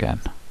unwrap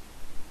again.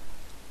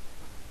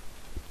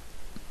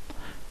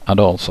 And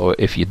also,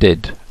 if you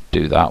did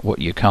do that, what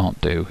you can't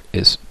do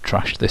is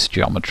trash this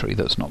geometry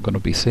that's not going to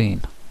be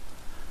seen,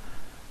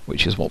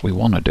 which is what we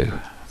want to do.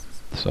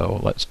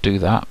 So let's do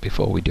that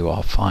before we do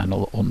our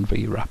final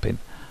unwrapping.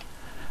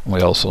 And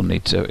we also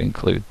need to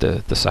include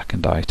the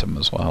second item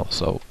as well.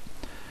 So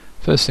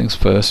first things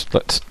first,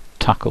 let's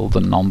tackle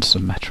the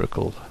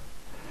non-symmetrical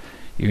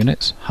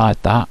units.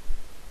 Hide that,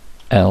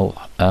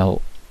 L,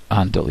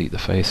 and delete the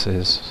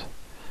faces.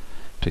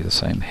 Do the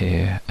same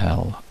here,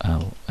 L,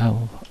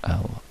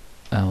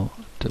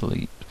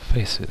 delete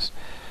faces,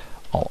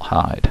 Alt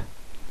hide.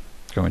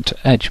 Go into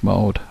edge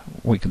mode.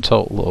 We can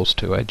total those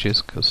two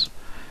edges because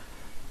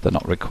they're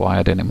not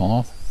required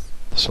anymore.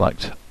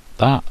 Select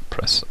that,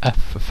 press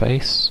F for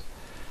face,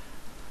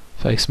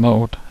 face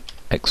mode,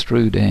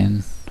 extrude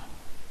in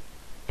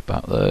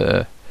about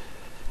there,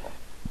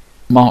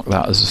 mark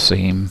that as a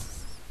seam,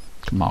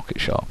 can mark it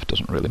sharp, it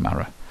doesn't really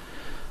matter.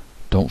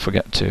 Don't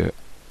forget to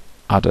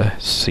add a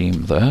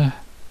seam there.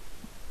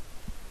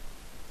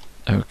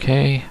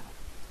 Okay,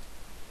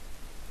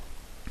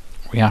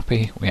 we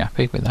happy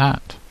with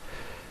that?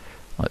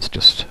 Let's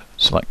just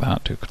select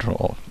that, do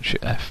Control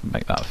Shift F,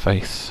 make that a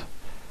face.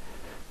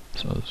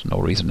 So there's no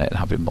reason it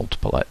having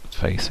multiple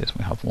faces,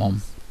 we have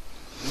one.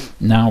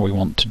 Now we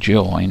want to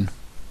join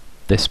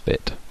this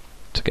bit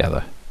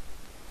together.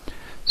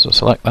 So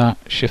select that,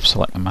 Shift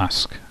select the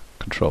mask,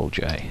 Control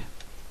J.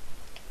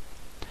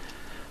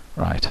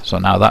 Right, so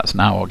now that's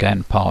now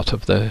again part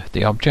of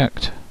the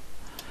object,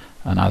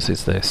 and as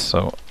is this.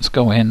 So let's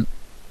go in,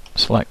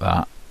 select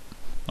that,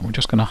 and we're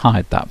just going to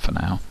hide that for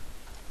now,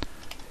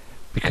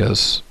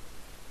 because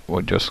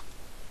we're just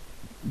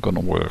going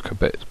to work a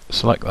bit.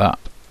 Select that,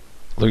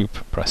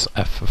 loop, press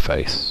F for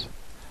face,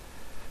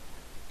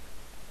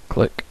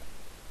 click,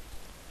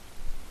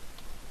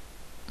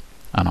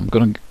 and I'm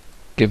going to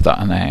give that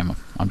a name.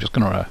 I'm just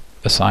going to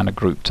assign a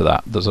group to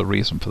that. There's a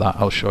reason for that,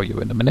 I'll show you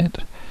in a minute.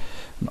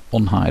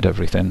 Unhide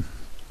everything,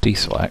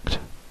 deselect,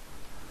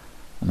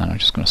 and then I'm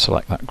just going to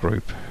select that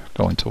group,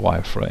 go into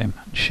wireframe,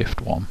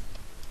 Shift 1.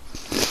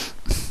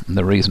 And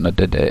the reason I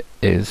did it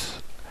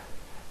is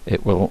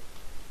it will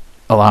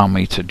allow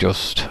me to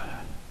just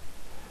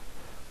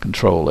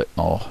control it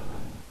more.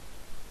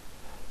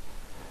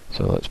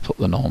 So let's put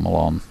the normal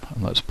on,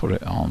 and let's put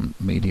it on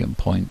medium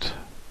point.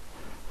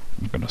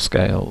 I'm going to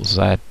scale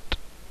Z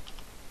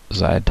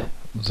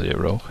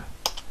 0.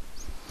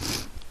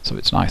 So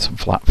it's nice and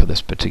flat for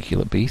this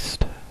particular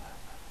beast.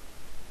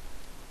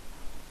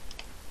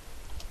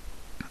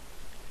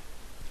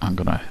 I'm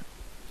going to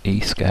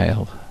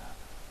scale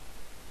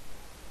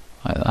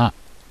like that,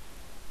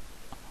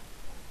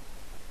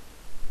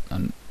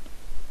 and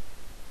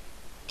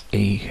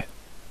E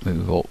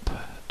move up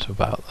to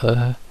about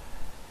there,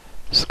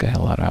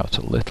 scale that out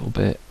a little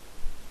bit,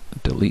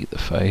 delete the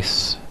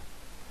face,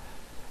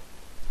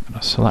 I'm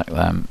going to select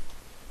them,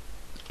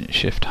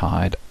 shift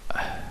hide,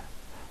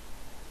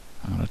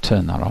 I'm going to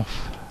turn that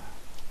off,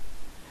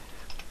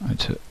 I'm going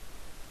to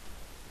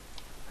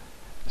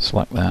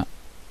select that,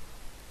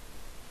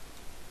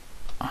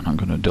 and I'm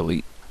going to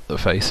delete the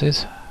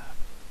faces,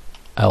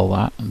 L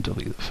that and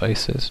delete the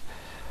faces,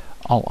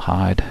 Alt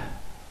hide,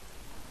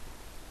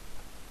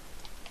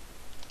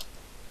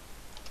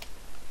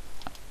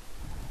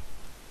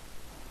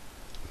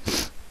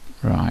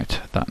 right,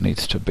 that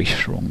needs to be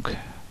shrunk.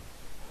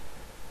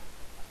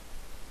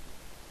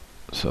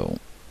 So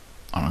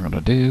what I'm going to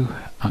do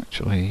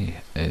actually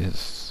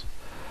is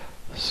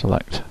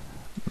select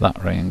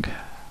that ring,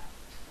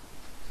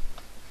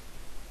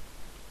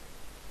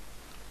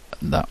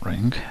 that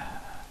ring,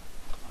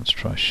 let's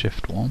try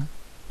shift 1,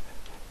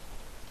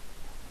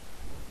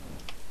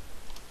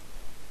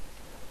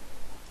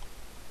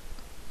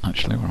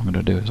 actually what I'm going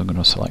to do is I'm going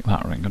to select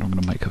that ring and I'm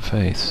going to make a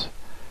face,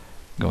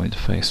 go into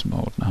face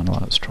mode. Now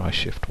let's try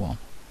shift 1,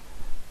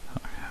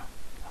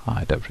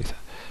 hide everything,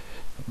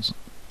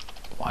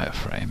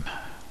 wireframe,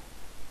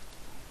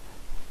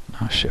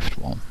 now shift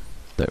 1,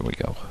 there we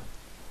go.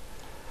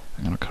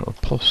 I'm going to go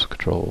plus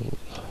control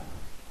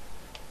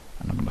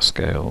and I'm going to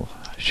scale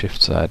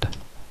shift Z,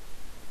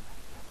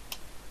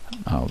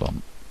 hold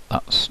on,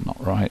 that's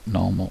not right,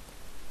 normal,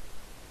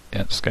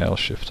 yeah, scale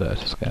shift Z,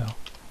 scale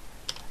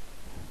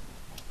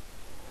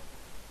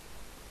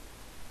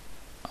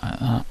like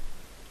that.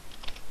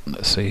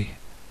 Let's see,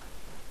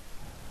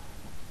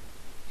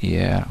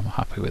 yeah, I'm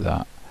happy with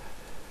that.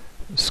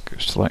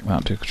 Select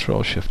that, do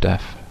control shift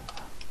F,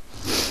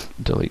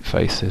 delete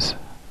faces,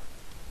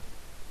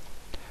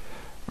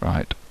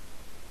 right,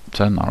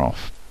 turn that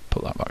off,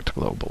 put that back to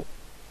global,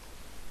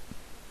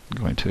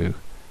 going to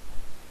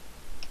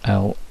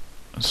L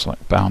and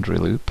select boundary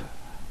loop,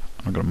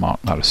 I'm going to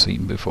mark that a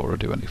seam before I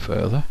do any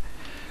further,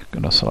 I'm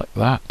going to select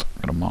that,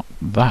 I'm going to mark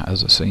that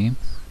as a seam,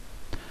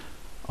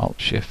 Alt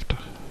shift,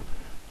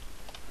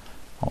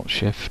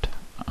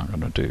 I'm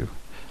going to do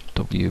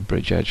W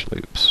bridge edge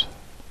loops,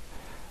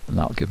 and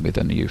that'll give me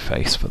the new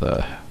face for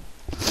there.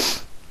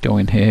 Go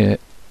in here,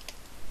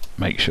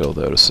 make sure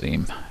they're a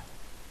seam,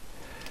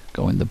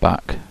 go in the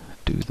back,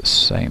 do the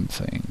same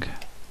thing.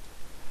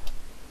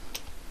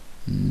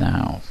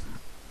 Now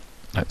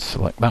let's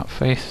select that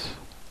face,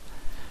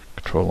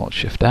 Control Alt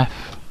Shift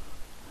F,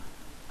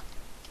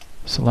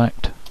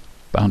 select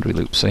boundary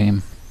loop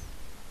seam,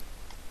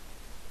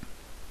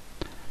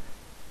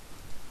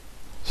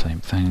 same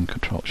thing,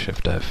 Control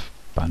Shift F,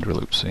 boundary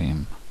loop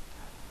seam,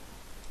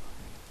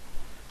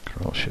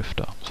 Control Shift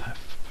Alt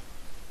F,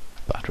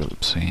 boundary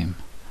loop seam,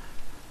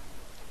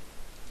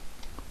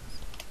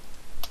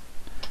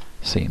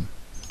 seam.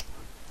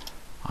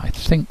 I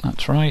think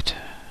that's right.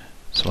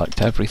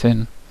 Select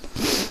everything,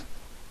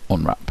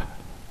 unwrap,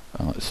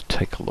 and let's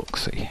take a look,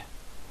 see.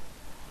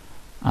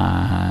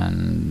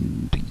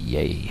 And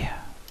yay.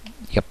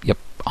 Yep, yep,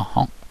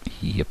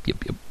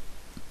 yep.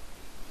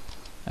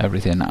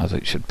 Everything as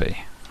it should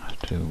be.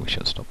 We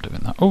should stop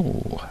doing that.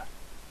 Oh,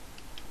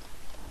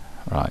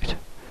 right.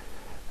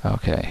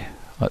 Okay,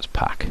 let's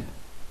pack.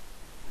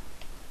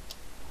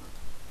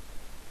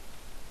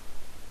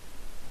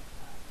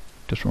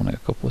 Just run it a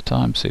couple of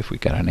times, see if we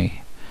get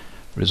any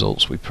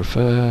results we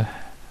prefer.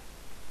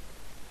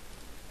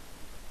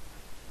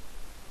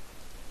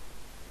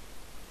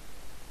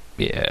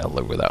 Yeah, I'll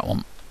live with that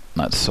one.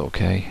 That's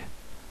okay.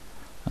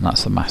 And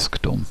that's the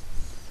mask done.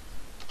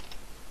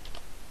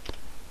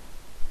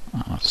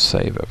 I'll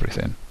save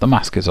everything. The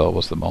mask is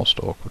always the most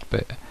awkward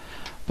bit,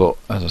 but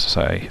as I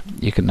say,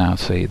 you can now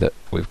see that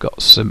we've got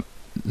some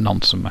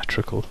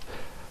non-symmetrical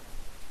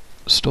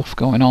stuff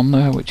going on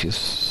there, which is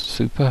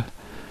super.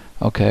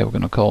 Okay, we're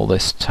going to call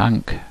this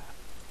tank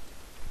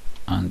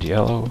and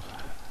yellow.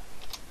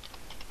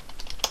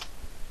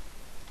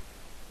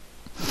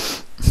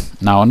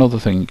 Now another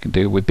thing you can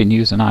do, we've been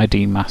using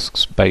ID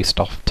masks based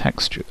off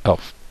texture,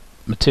 off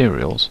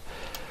materials.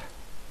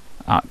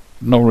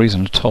 No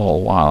reason at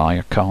all why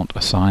I can't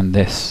assign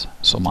this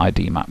some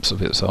ID maps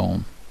of its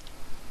own.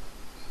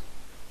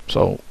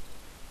 So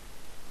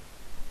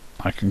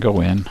I can go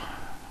in,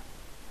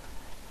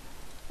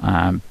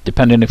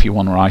 depending if you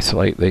want to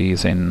isolate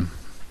these in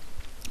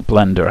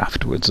Blender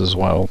afterwards as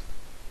well,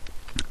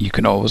 you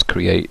can always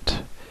create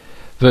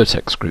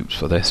vertex groups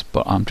for this,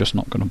 but I'm just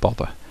not going to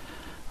bother.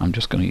 I'm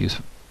just going to use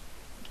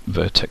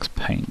vertex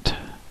paint.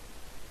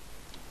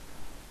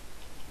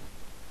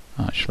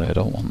 Actually, I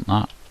don't want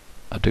that.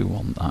 I do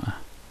want that.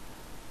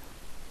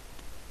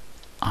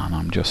 And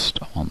I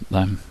want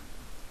them.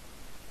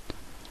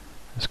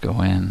 Let's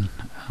go in.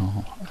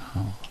 L.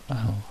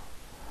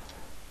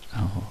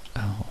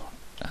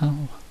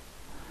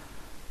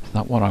 Is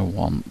that what I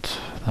want?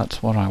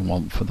 That's what I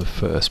want for the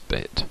first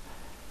bit.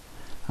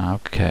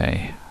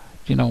 Okay.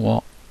 You know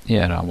what?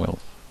 Yeah, I will.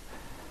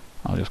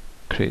 I'll just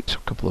create a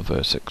couple of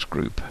vertex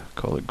group,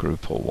 call it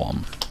group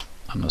 01,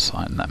 and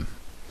assign them.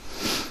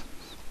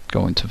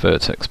 Go into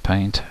vertex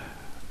paint,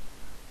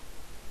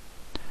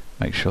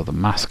 make sure the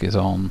mask is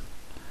on,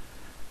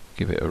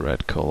 give it a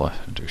red colour,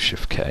 and do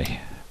Shift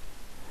K.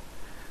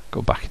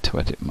 Go back into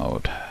edit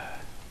mode.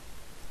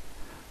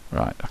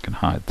 Right, I can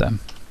hide them.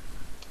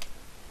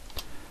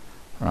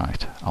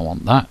 Right, I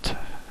want that.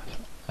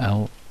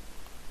 L.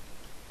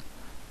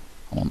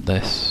 I want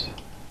this.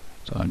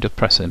 So I'm just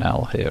pressing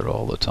L here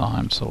all the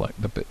time,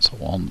 select the bits I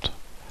want.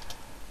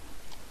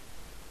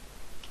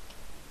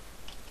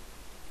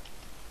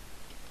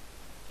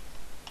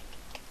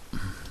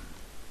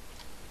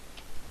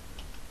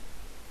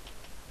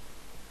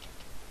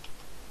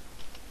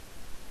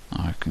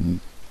 I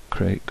can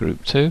create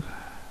group 2.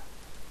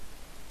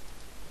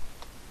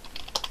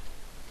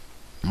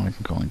 I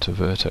can go into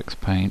vertex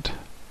paint.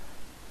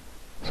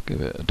 Let's give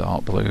it a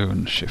dark blue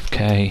and Shift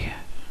K.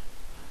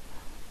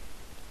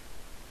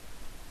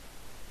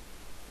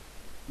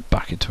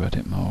 Back into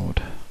edit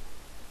mode.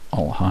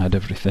 I'll hide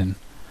everything.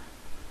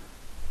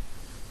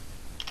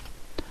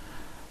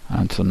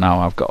 And so now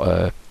I've got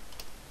a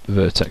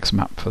vertex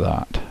map for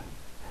that.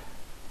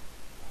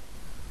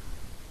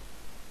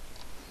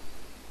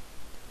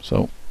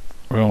 So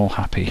we're all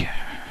happy.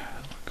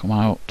 Come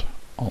out,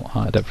 I'll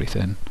hide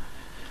everything.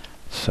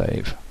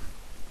 Save.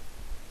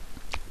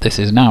 This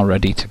is now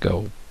ready to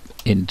go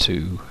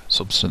into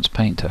Substance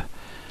Painter.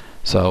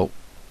 So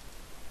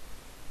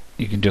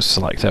you can just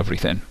select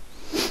everything.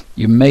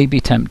 You may be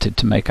tempted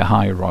to make a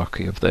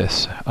hierarchy of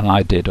this, and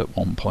I did at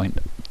one point.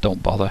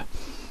 Don't bother.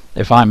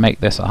 If I make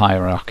this a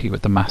hierarchy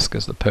with the mask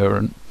as the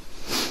parent,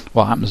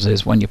 what happens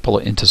is when you pull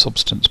it into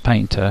Substance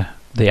Painter,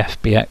 the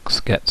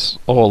FBX gets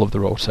all of the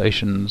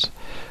rotations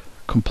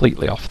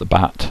completely off the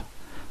bat,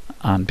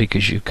 and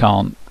because you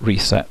can't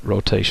reset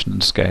rotation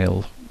and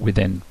scale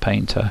within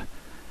Painter,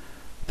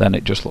 then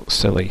it just looks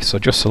silly. So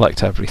just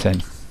select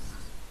everything.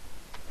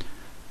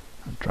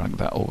 I'll drag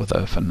that over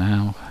there for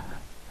now.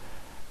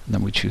 And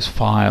then we choose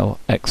File,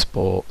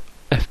 Export,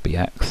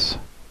 FBX.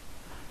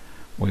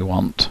 We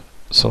want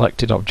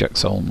selected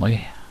objects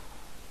only,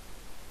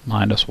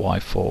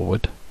 -Y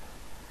forward,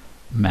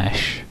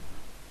 mesh,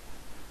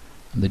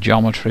 and the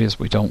geometry is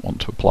we don't want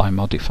to apply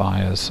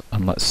modifiers,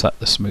 and let's set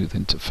the smooth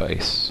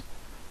interface.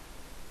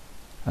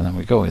 And then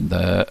we go in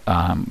there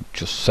and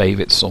just save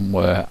it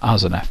somewhere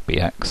as an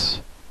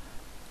FBX,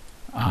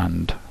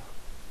 and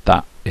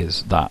that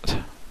is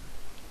that.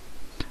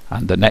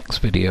 And the next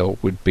video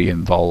would be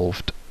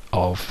involved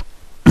of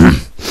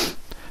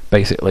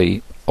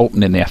basically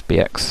opening the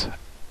FBX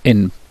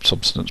in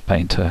Substance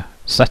Painter,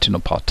 setting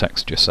up our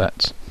texture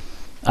sets,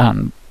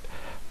 and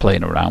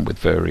playing around with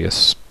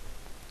various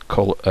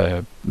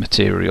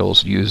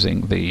materials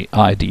using the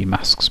ID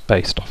masks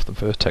based off the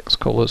vertex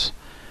colours,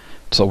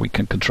 so we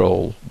can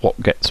control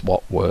what gets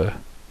what where.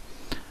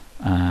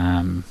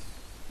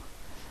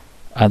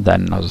 And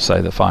then, as I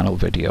say, the final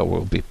video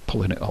will be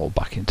pulling it all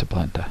back into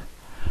Blender.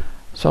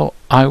 So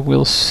I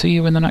will see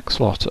you in the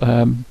next lot.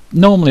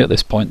 Normally at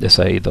this point they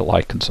say the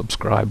like and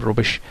subscribe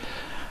rubbish.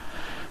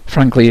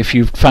 Frankly, if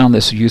you've found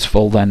this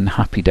useful, then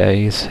happy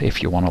days.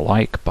 If you want to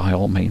like, by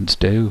all means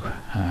do.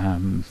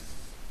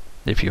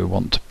 If you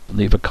want to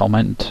leave a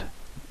comment,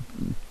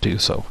 do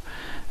so.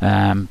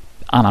 And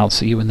I'll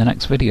see you in the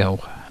next video.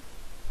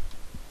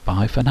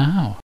 Bye for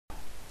now.